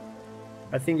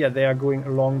 I think, yeah, they are going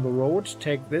along the road.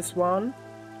 Take this one.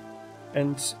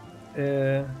 And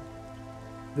the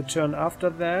turn after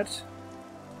that...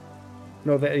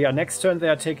 No, next turn they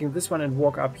are taking this one and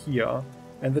walk up here.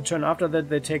 And the turn after that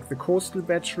they take the coastal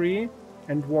battery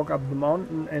and walk up the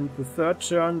mountain. And the third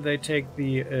turn they take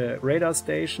the radar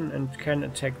station and can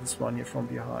attack this one here from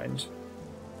behind.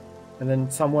 And then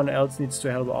someone else needs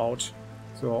to help out.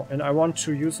 So, and I want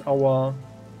to use our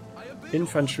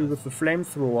infantry with the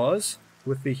flamethrowers,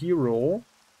 with the hero,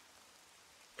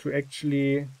 to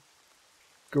actually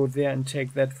go there and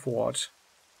take that fort.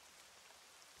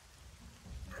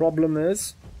 Problem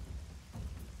is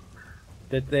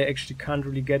that they actually can't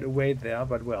really get away there,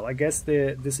 but well, I guess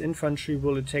this infantry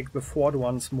will attack the fort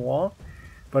once more.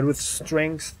 But with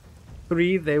strength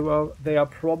 3 they are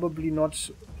probably not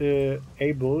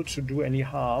able to do any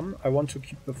harm. I want to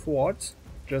keep the fort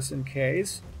just in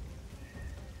case.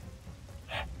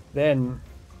 Then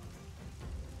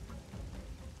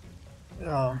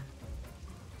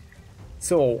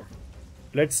so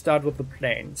let's start with the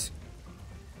planes.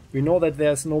 We know that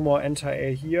there's no more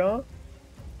anti-air here,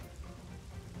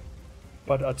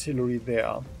 but artillery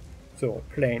there. So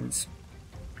planes.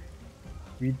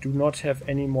 We do not have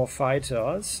any more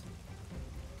fighters.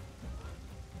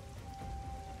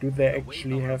 Do they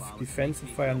actually have defensive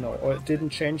fire? No, or it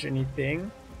didn't change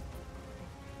anything.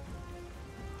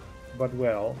 But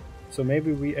well, so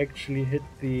maybe we actually hit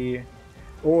the...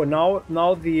 Oh,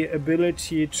 now the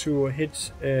ability to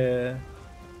hit the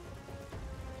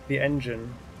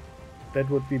engine. That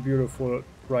would be beautiful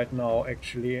right now,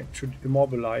 actually, to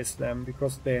immobilize them,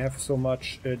 because they have so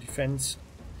much defense.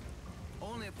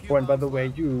 Oh, and by the way,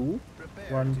 you,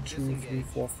 1, 2, 3,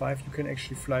 4, 5, you can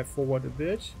actually fly forward a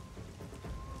bit.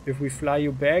 If we fly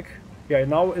you back, yeah,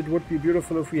 now it would be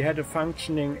beautiful if we had a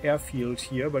functioning airfield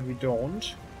here, but we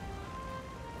don't.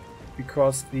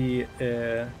 because the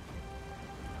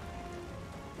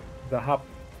hub,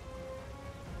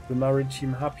 the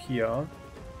maritime hub here,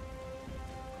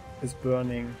 is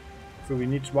burning. So we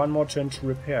need one more turn to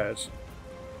repair it.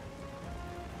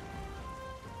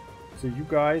 So you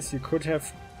guys, you could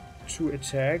have 2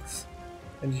 attacks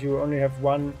and you only have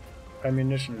 1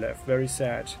 ammunition left. Very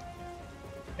sad.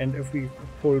 And if we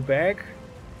pull back,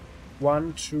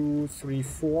 1, 2, 3,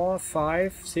 4,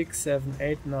 5, 6, 7,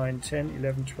 8, 9, 10,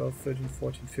 11, 12, 13,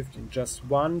 14, 15. Just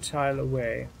 1 tile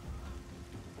away.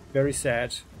 Very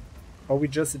sad. Or we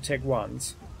just attack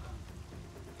once.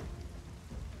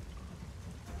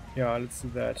 Yeah, let's do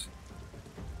that.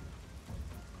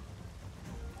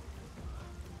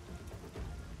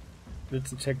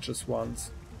 Let's attack just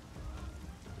once.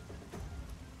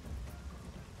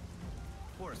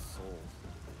 Poor souls.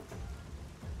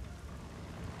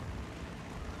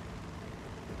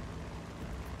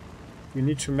 We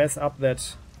need to mess up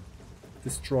that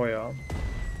destroyer.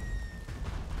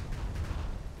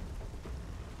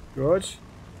 Good.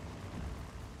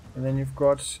 And then you've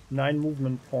got 9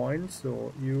 movement points,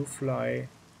 so you fly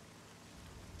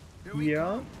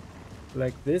here,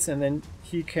 like this, and then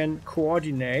he can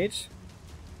coordinate.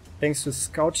 Thanks to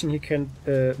scouting, he can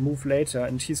move later,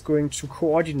 and he's going to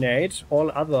coordinate all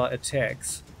other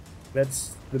attacks.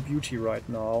 That's the beauty right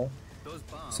now.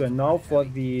 So now for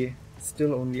the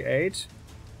still only 8.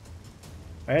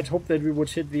 I had hoped that we would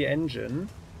hit the engine.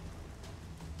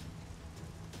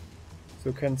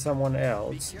 So can someone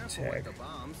else attack?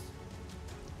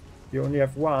 You only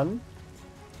have 1?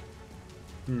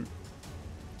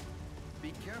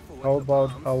 How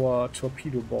about our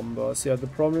torpedo bombers? Yeah, the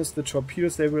problem is the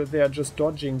torpedoes, they are just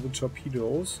dodging the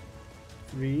torpedoes.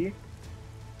 3.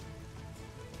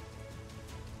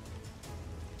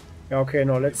 Okay,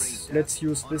 no, let's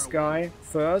use this guy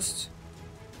first.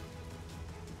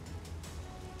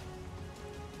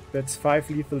 That's 5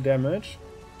 lethal damage.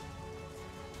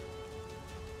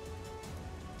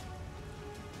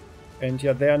 And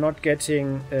yeah, they are not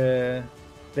getting the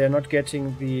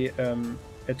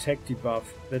attack debuff.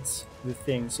 That's the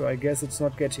thing. So I guess it's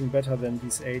not getting better than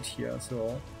these 8 here.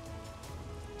 So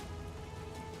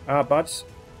but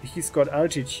he's got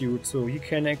altitude, so he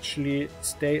can actually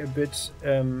stay a bit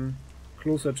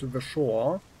closer to the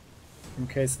shore in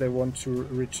case they want to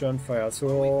return fire.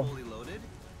 So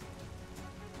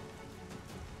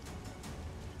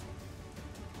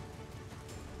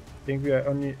I think we are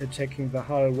only attacking the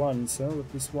hull once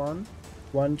with this one.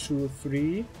 1, 2,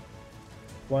 3.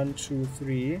 1, 2,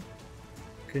 3.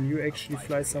 Can you actually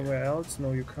fly somewhere else?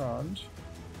 No, you can't.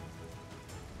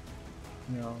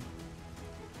 Yeah.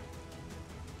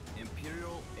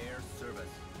 Imperial Air Service.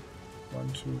 1,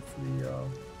 2, 3.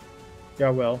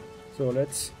 Yeah, well. So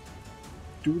let's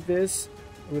do this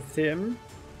with him.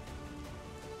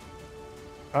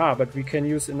 But we can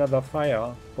use another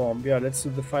fire bomb. Yeah, let's do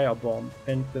the fire bomb.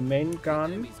 And the main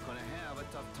gun.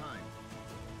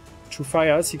 2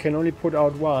 fires. He can only put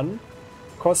out 1.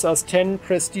 Costs us 10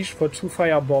 prestige for 2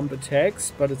 fire bomb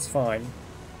attacks, but it's fine.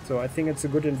 So I think it's a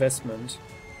good investment.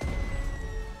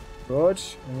 Good.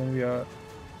 And then we are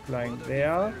flying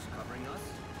there.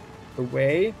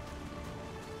 Away.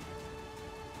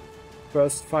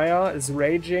 First fire is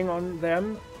raging on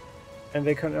them. And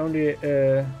they can only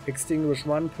extinguish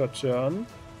 1 per turn.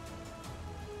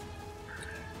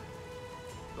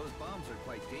 Those bombs are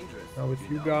quite dangerous. Now with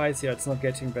you guys, yeah, it's not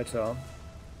getting better.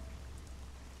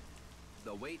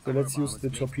 So let's use the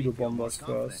torpedo bombers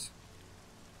first.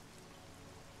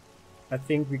 I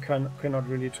think we cannot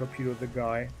really torpedo the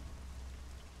guy.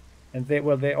 And they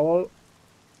all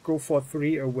go for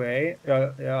 3 away.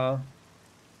 Yeah.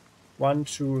 1,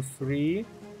 2, 3.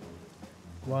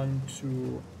 1,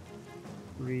 2,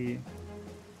 3.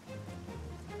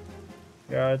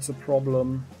 Yeah, it's a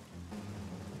problem.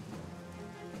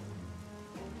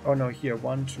 Oh no, here,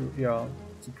 1, 2. Yeah,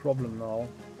 it's a problem now.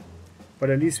 But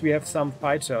at least we have some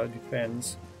fighter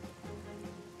defense.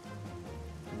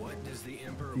 What does the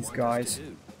Emperor These want guys. us to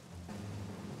do?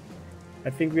 I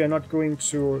think we are not going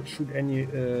to shoot any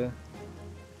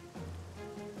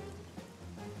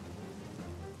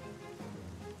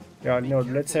yeah, no,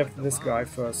 let's have this guy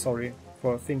first. Sorry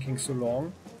for thinking so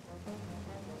long.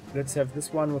 Let's have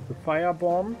this one with the fire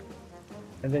bomb.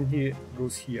 And then he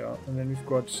goes here. And then we've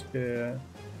got the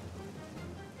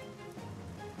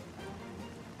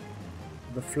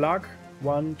flag.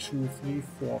 1, 2, 3,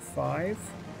 4, 5.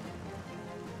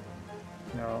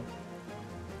 Now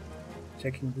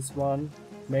taking this one.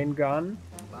 Main gun.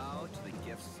 Bow to the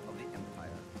gifts of the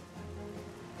Empire.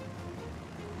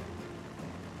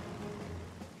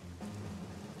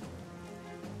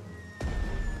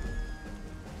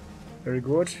 Very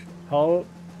good. hull,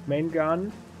 main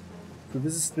gun. So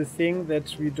this is the thing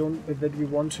that we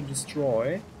want to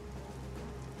destroy.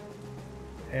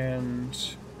 And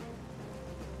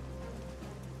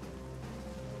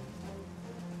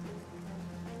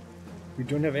we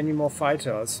don't have any more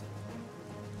fighters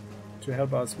to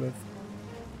help us with.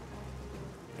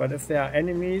 But if there are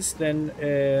enemies, then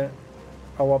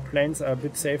our planes are a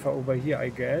bit safer over here, I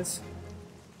guess.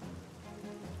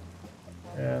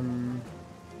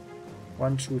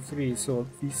 1, 2, 3. So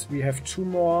these we have two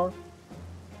more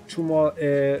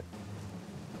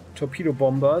torpedo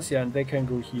bombers. Yeah, and they can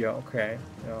go here. Okay.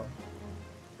 Yeah.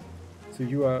 So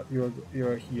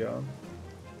you're here.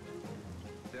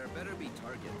 There better be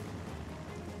target.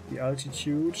 The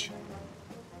altitude.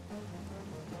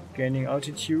 Gaining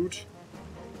altitude.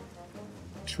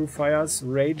 2 fires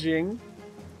raging.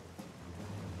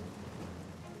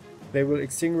 They will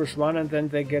extinguish one, and then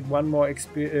they get two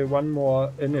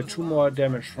more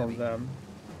damage from them.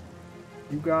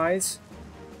 You guys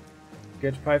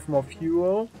get 5 more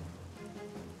fuel.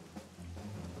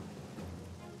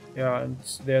 Yeah, and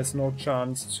there's no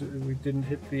chance to. We didn't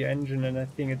hit the engine, and I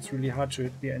think it's really hard to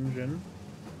hit the engine.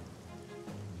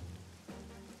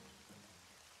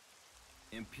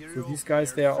 So these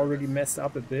guys, they are already messed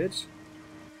up a bit.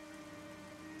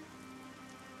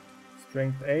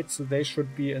 Strength 8, so they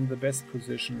should be in the best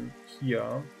position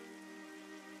here.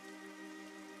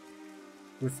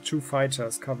 With 2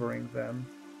 fighters covering them.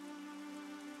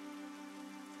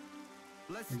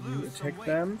 You attack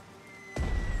them.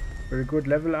 Very good,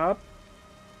 level up.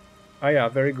 Ah yeah,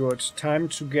 very good. Time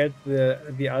to get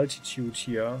the altitude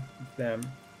here with them.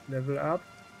 Level up.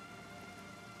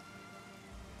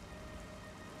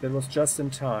 That was just in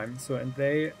time. So, and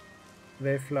they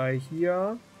fly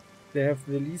here. They have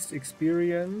the least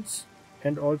experience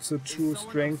and also 2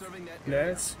 strength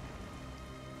less.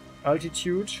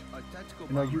 Altitude.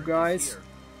 You know, you guys.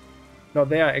 No,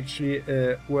 they are actually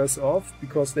worse off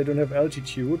because they don't have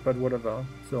altitude, but whatever.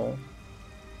 So,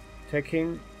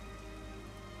 attacking.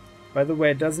 By the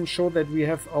way, it doesn't show that we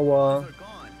have our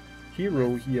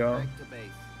hero here.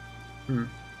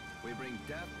 We bring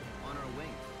death on our wings.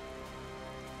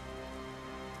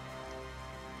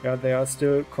 Yeah, they are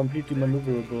still completely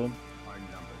maneuverable.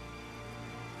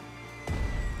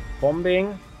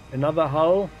 Bombing, another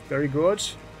hull, very good.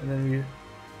 And then we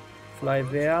fly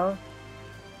there.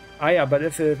 Ah yeah, but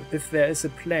if there is a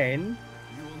plane,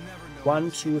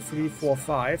 1, 2, 3, 4,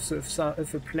 5. So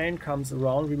if a plane comes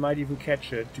around, we might even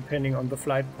catch it, depending on the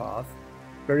flight path.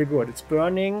 Very good. It's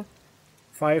burning.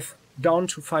 5 down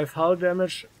to 5 hull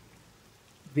damage.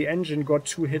 The engine got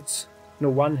 2 hits. No,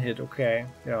 1 hit. Okay,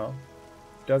 yeah.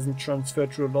 Doesn't transfer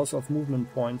to a loss of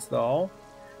movement points though.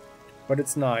 But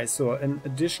it's nice. So an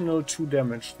additional 2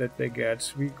 damage that they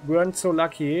get. We weren't so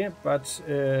lucky, but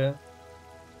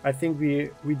I think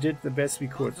we did the best we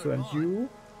could. So, and you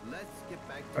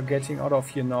are getting out of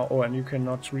here now. Oh, and you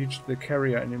cannot reach the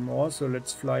carrier anymore. So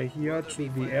let's fly here to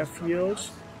the airfield.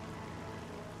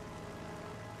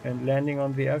 And landing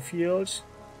on the airfield.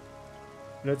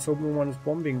 Let's hope no one is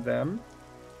bombing them.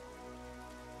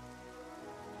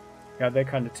 Yeah, they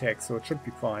can't attack, so it should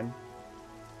be fine.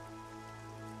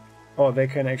 Oh, they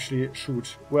can actually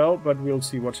shoot. Well, but we'll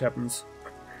see what happens.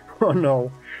 Oh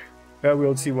no. Yeah,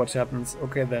 we'll see what happens.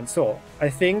 Okay then, so I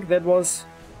think that was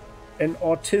an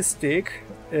autistic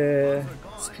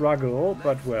struggle,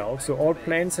 but well. So all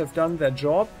planes have done their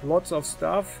job, lots of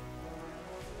stuff.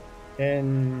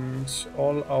 And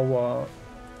all our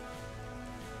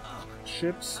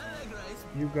ships,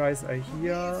 you guys are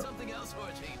here.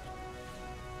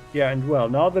 Yeah, and well,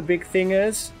 now the big thing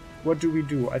is, what do we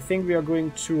do? I think we are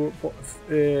going to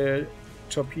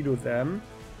torpedo them.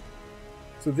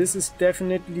 So this is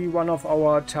definitely one of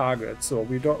our targets. So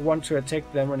we don't want to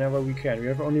attack them whenever we can. We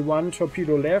have only 1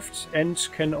 torpedo left and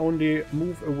can only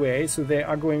move away. So they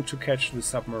are going to catch the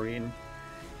submarine.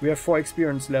 We have 4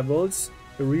 experience levels,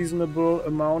 a reasonable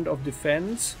amount of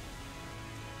defense.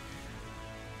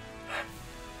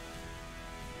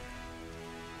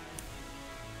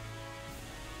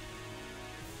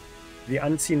 The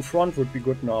unseen front would be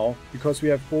good now, because we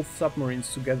have both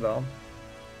submarines together.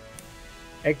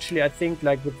 Actually, I think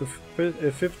like with the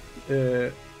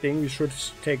 5th thing, we should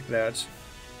take that.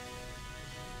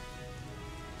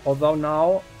 Although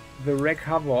now the wreck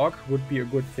Havoc would be a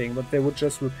good thing, but they would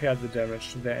just repair the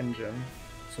damage to their engine.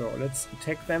 So let's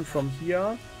attack them from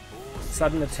here.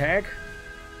 Sudden attack.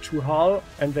 2 hull,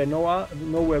 and they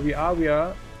know where we are. We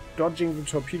are dodging the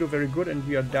torpedo very good, and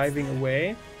we are diving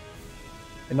away.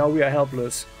 And now we are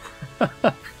helpless.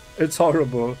 It's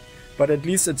horrible. But at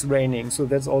least it's raining, so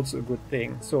that's also a good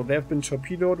thing. So they have been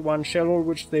torpedoed, 1 shell hole,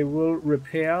 which they will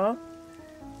repair.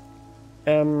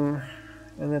 And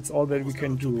that's all that we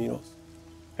can do.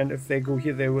 And if they go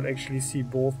here, they will actually see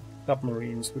both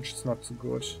submarines, which is not so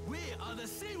good. We are the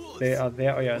Seawolves. They are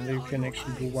there. Oh yeah, and you can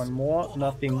actually do one more.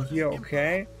 Nothing here,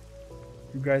 okay.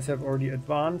 You guys have already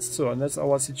advanced. So, and that's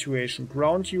our situation.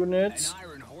 Ground units.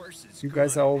 You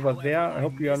guys are over there. I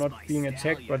hope you are not being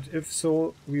attacked, but if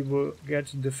so, we will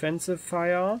get defensive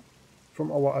fire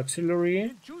from our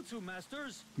artillery.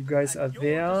 You guys are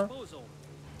there.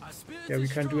 Yeah, we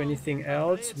can't do anything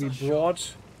else. We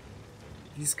brought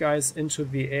these guys into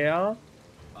the air.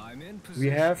 We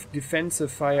have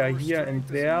defensive fire here and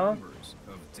there.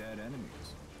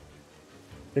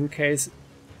 In case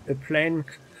a plane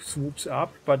swoops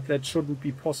up, but that shouldn't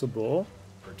be possible.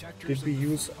 Did we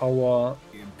use our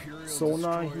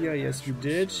sonar here? Yes, we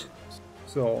did.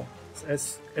 So,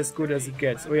 it's as good as it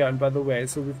gets. Oh yeah, and by the way,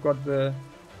 so we've got the...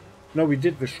 No, we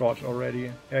did the shot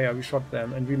already. Yeah, we shot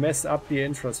them. And we messed up the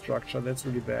infrastructure. That's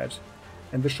really bad.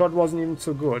 And the shot wasn't even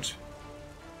so good.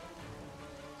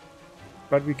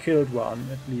 But we killed one,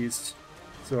 at least.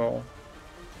 So,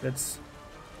 that's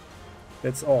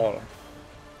all.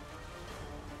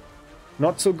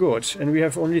 Not so good, and we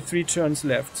have only 3 turns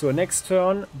left. So next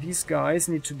turn, these guys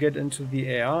need to get into the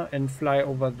air and fly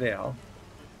over there.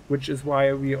 Which is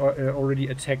why we already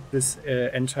attacked this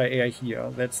anti-air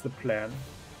here. That's the plan.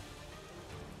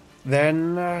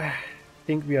 Then, I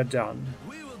think we are done.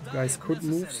 You guys could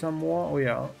move some more. Oh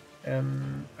yeah.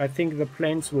 I think the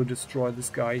planes will destroy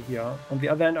this guy here. On the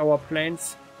other hand, our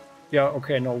planes... Yeah,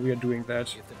 okay, no, we are doing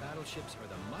that.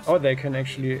 Oh, they can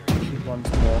actually shoot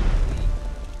once more.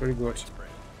 Very good.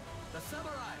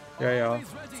 Yeah.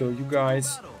 So you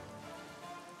guys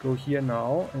go here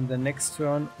now, and the next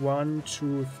turn, 1,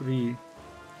 2, 3.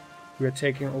 We are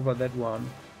taking over that one.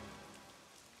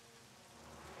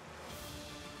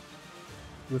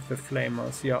 With the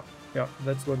flamers, yeah,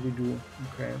 that's what we do.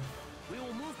 Okay.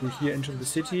 Go here into the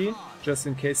city, just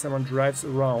in case someone drives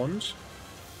around.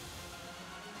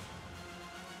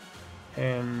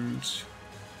 And,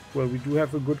 well, we do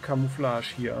have a good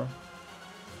camouflage here.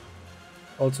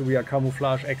 Also, we are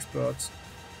camouflage experts.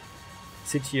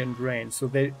 City and rain. So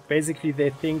they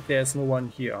think there's no one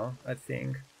here, I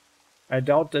think. I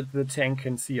doubt that the tank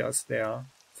can see us there.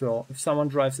 So if someone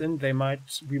drives in, they might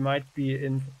be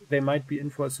in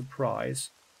for a surprise.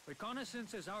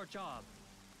 Reconnaissance is our job.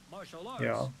 Martial arts.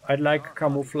 Yeah, I'd like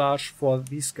camouflage for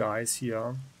these guys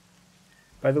here.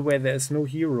 By the way, there is no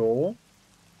hero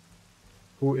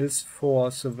who is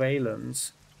for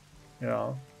surveillance.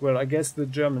 Yeah, well, I guess the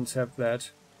Germans have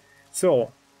that.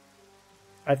 So,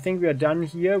 I think we are done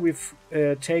here. We've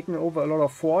taken over a lot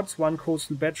of forts. 1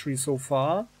 coastal battery so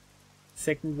far.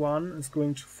 Second one is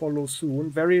going to follow soon.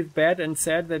 Very bad and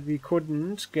sad that we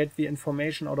couldn't get the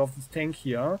information out of this tank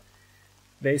here.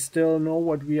 They still know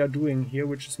what we are doing here,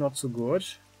 which is not so good.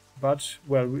 But,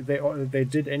 well, they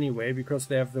did anyway, because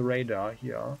they have the radar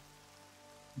here.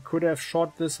 We could have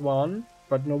shot this one,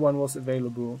 but no one was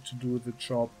available to do the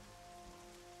job.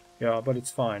 Yeah, but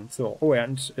it's fine. So, oh,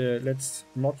 and let's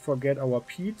not forget our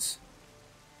Petes.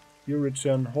 You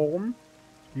return home.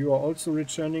 You are also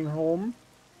returning home.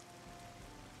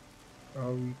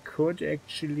 We could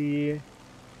actually...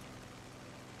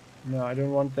 No, I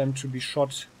don't want them to be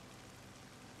shot.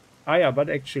 Ah yeah, but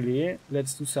actually,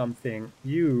 let's do something.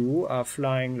 You are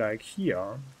flying like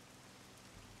here.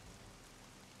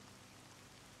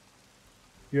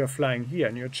 You are flying here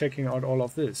and you're checking out all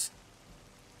of this.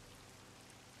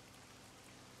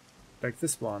 Like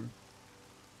this one.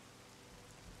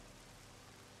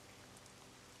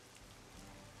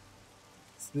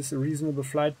 Is this a reasonable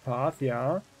flight path?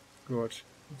 Yeah. Good.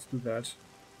 Let's do that.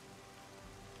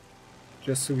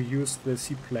 Just so we use the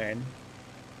seaplane.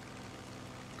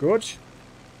 Good.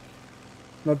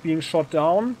 Not being shot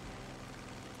down.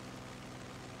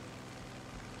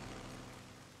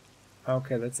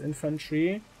 Okay, that's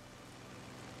infantry.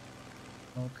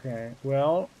 Okay,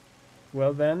 well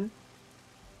then.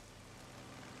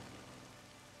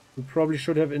 We probably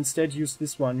should have instead used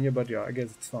this one here, but yeah, I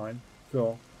guess it's fine.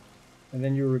 So, and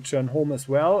then you return home as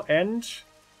well, and...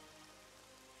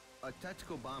 A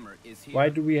tactical bomber is here. Why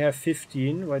do we have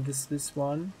 15? Why does this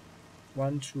one?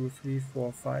 1, 2, 3,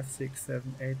 4, 5, 6,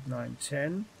 7, 8, 9,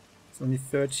 10. It's only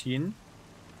 13.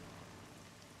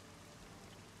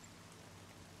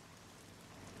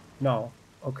 No.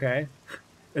 Okay.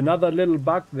 Another little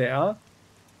bug there.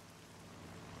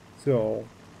 So.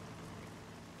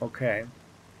 Okay.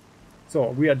 So,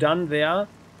 we are done there.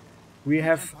 We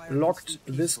have locked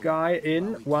this guy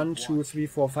in. 1, 2, 3,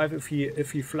 4, 5.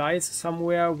 If he flies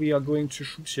somewhere, we are going to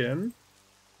shoot him.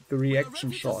 The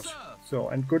reaction shot. So,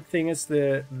 and good thing is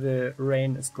the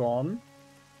rain is gone.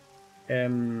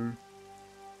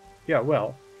 yeah,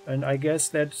 well, and I guess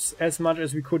that's as much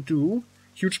as we could do.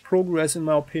 Huge progress in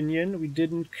my opinion. We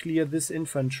didn't clear this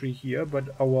infantry here,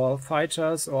 but our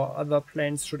fighters or other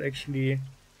planes should actually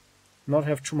not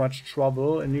have too much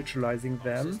trouble in neutralizing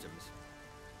them.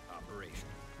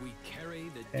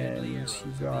 And you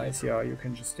guys, yeah, you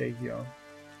can just stay here.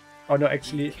 Oh no,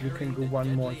 actually you can go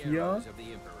one more here,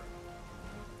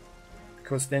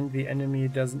 because then the enemy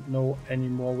doesn't know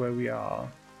anymore where we are.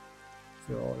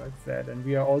 So like that, and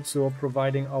we are also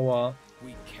providing our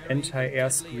anti-air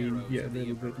screen here a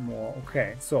little bit more.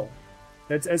 Okay, so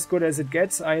that's as good as it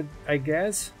gets, I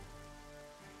guess.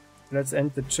 Let's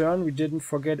end the turn. We didn't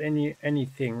forget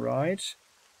anything, right?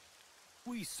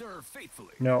 We serve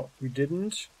faithfully. No, we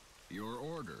didn't. Your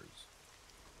orders.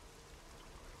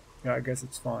 Yeah, I guess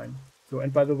it's fine. So,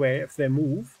 and by the way, if they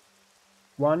move,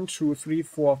 1, 2, 3,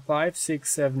 4, 5,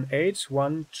 6, 7, 8,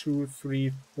 1, 2,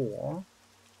 3, 4.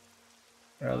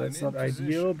 Yeah, that's not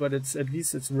ideal, but it's at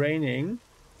least it's raining.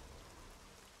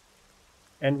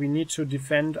 And we need to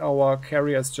defend our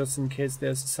carriers just in case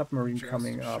there's a submarine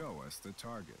coming up. Show us the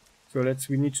target. So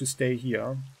we need to stay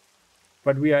here.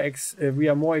 But we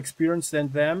are more experienced than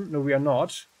them. No, we are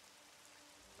not.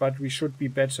 But we should be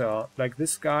better. Like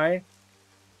this guy.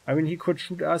 I mean, he could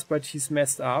shoot us, but he's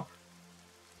messed up.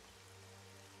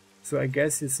 So I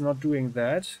guess he's not doing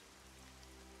that.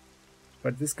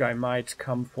 But this guy might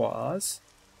come for us.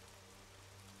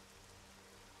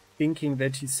 Thinking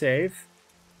that he's safe.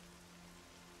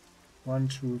 1,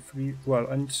 2, 3. Well,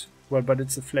 but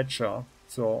it's a Fletcher.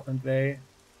 So, and they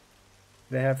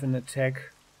have an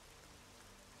attack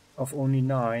of only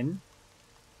 9.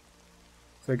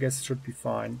 So I guess it should be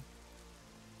fine.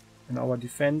 And our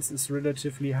defense is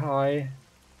relatively high.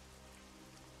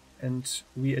 And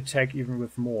we attack even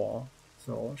with more.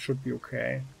 So should be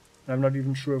okay. I'm not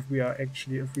even sure if we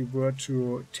were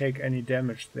to take any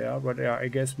damage there, but yeah, I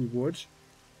guess we would.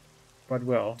 But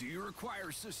well. Do you require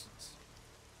assistance?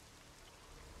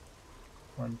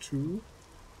 1, 2.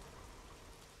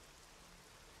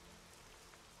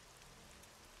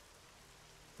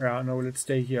 Yeah, no, let's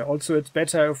stay here. Also, it's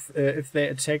better if they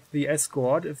attack the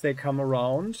escort, if they come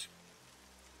around.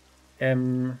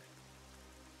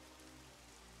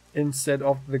 Instead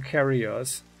of the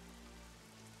carriers.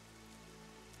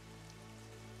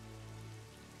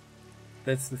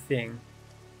 That's the thing.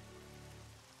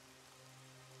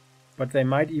 But they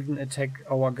might even attack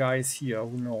our guys here,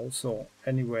 who knows. So,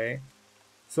 anyway.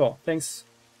 So, thanks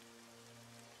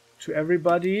to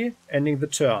everybody. Ending the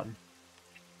turn.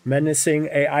 Menacing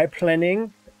AI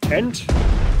planning. And...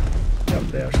 Yep,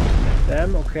 they are shooting at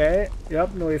them. Okay.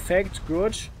 Yep, no effect.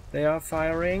 Good. They are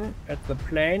firing at the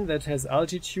plane that has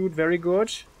altitude. Very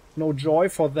good. No joy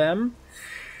for them.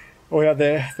 Oh yeah,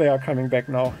 they are coming back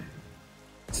now.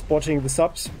 Spotting the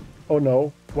subs. Oh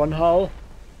no. 1 hull.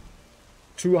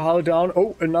 2 hull down.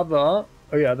 Oh, another.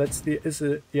 Oh yeah,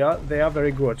 yeah, they are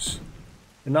very good.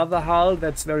 Another hull,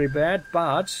 that's very bad,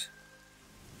 but...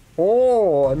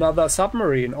 Oh, another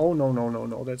submarine. Oh,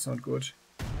 no, that's not good.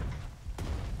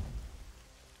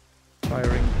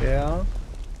 Firing there.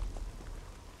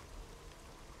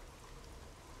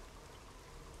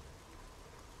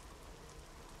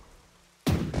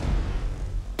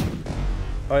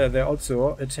 Oh yeah, they're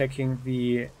also attacking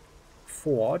the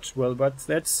fort. Well, but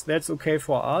that's okay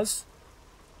for us.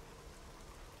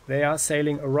 They are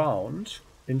sailing around,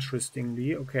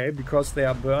 interestingly, okay, because they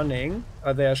are burning.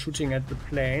 They are shooting at the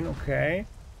plane, okay.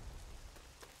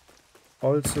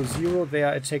 Also 0, they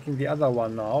are attacking the other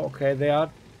one now, okay. They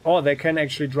are... Oh, they can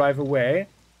actually drive away.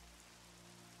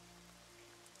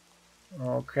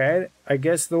 Okay, I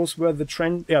guess those were the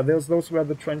those were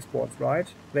the transports, right?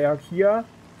 They are here.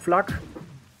 Flak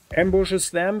ambushes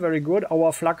them, very good.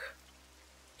 Our flak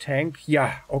tank,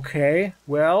 yeah, okay,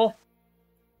 well,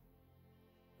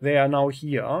 they are now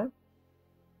here.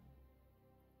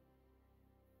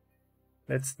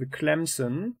 That's the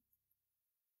Clemson.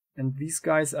 And these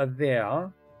guys are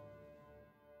there.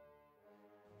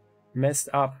 Messed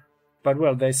up. But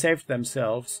well, they saved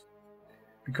themselves.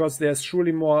 Because there's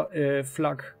surely more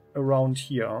flak around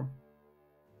here.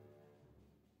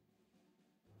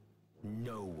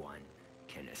 No one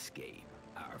can escape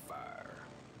our fire.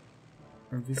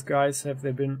 And these guys,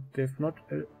 they've been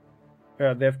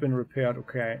repaired,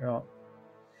 okay, yeah.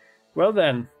 Well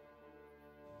then,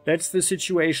 that's the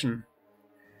situation.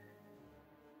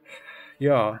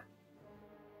 Yeah,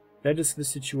 that is the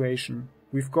situation.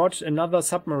 We've got another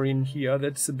submarine here,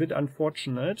 that's a bit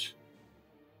unfortunate.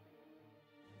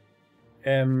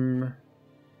 Oh,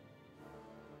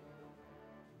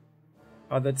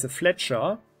 that's a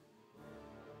Fletcher.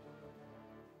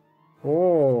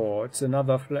 Oh, it's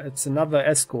another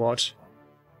escort.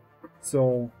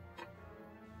 So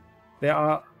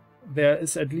there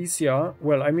is at least, yeah,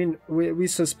 well, I mean, we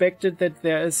suspected that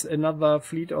there is another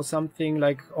fleet or something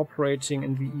like operating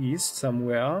in the east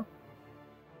somewhere.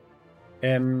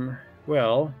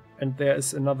 Well, and there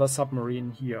is another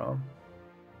submarine here,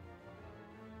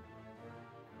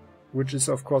 which is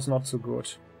of course not so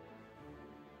good.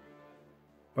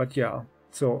 But yeah,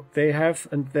 so they have,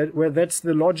 and that's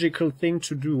the logical thing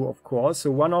to do, of course.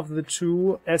 So one of the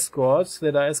two escorts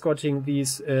that are escorting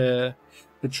these the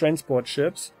transport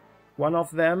ships, one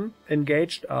of them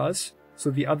engaged us,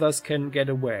 so the others can get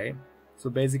away.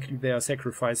 So basically they are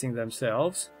sacrificing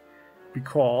themselves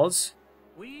because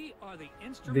We are the the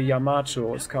instrument Yamato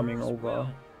of is the coming Emperor's over. will.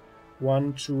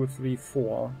 1, 2, 3,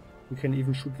 4. We can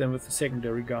even shoot them with the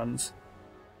secondary guns.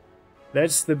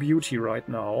 That's the beauty right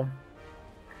now.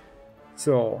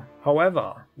 So,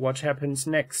 however, what happens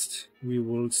next, we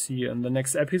will see in the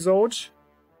next episode,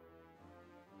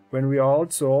 when we are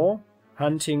also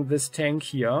hunting this tank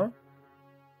here,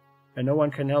 and no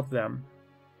one can help them.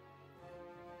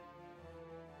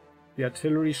 The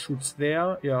artillery shoots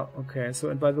there. Yeah, okay. So,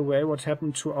 and by the way, what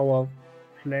happened to our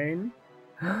plane?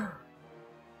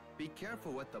 Be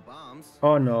careful with the bombs.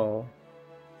 Oh no.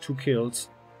 2 kills.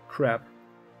 Crap.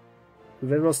 So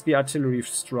that was the artillery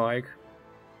strike.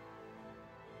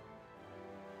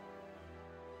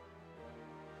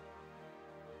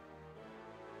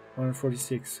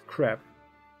 $146. Crap.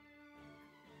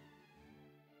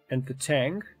 And the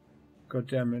tank got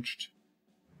damaged.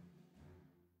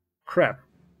 Crap.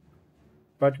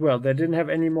 But well, they didn't have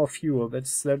any more fuel.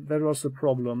 That was the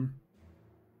problem.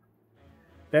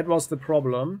 That was the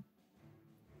problem.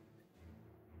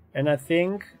 And I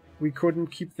think we couldn't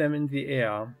keep them in the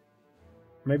air.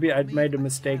 Maybe I'd made a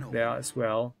mistake there as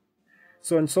well.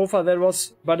 So and so far that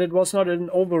was, but it was not an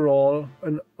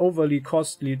overly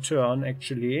costly turn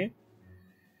actually.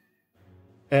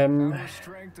 Our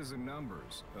strength is in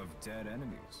numbers of dead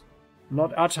enemies.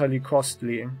 Not utterly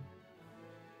costly.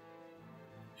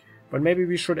 But maybe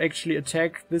we should actually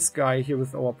attack this guy here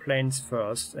with our planes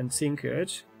first and sink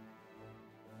it.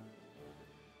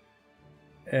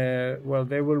 Well,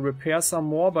 they will repair some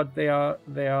more, but they are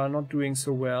not doing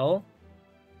so well.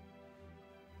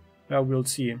 Now we'll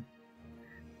see.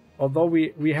 Although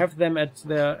we have them at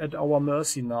our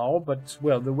mercy now, but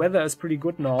well, the weather is pretty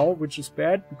good now, which is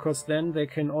bad because then they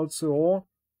can also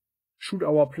shoot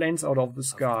our planes out of the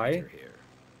sky.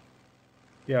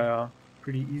 Yeah,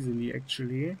 pretty easily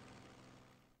actually.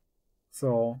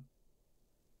 So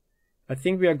I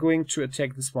think we are going to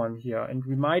attack this one here, and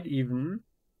we might even,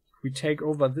 if we take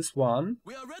over this one.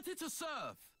 We are ready to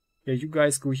serve. Yeah, you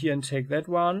guys go here and take that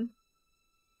one.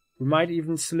 We might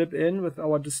even slip in with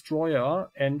our destroyer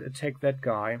and attack that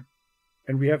guy.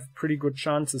 And we have pretty good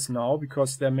chances now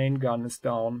because their main gun is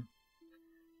down.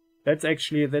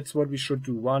 That's what we should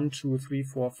do. 1, 2, 3,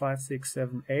 4, 5, 6,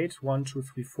 7, 8. 1, 2,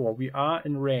 3, 4. We are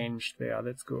in range there.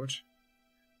 That's good.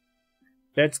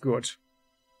 That's good.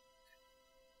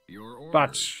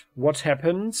 But what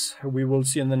happens, we will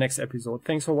see in the next episode.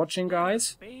 Thanks for watching,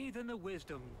 guys. Bathe in the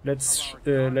wisdom Let's of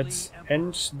our godly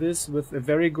end this with a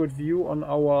very good view on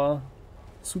our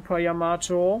Super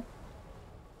Yamato.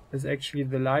 Is actually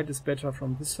the light is better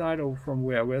from this side or from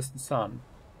where? Where's the sun?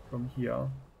 From here.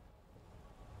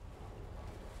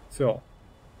 So,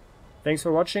 thanks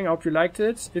for watching. I hope you liked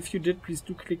it. If you did, please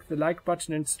do click the like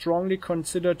button and strongly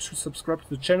consider to subscribe to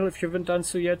the channel if you haven't done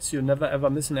so yet, so you'll never ever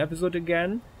miss an episode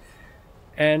again.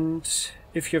 And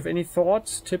if you have any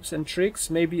thoughts, tips and tricks,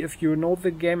 maybe if you know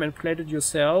the game and played it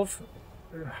yourself,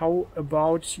 how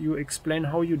about you explain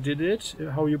how you did it,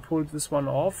 how you pulled this one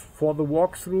off for the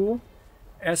walkthrough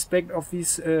aspect of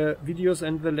these videos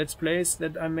and the Let's Plays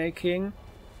that I'm making.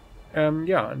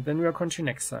 Yeah, and then we'll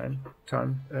continue next time.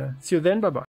 See you then, bye bye.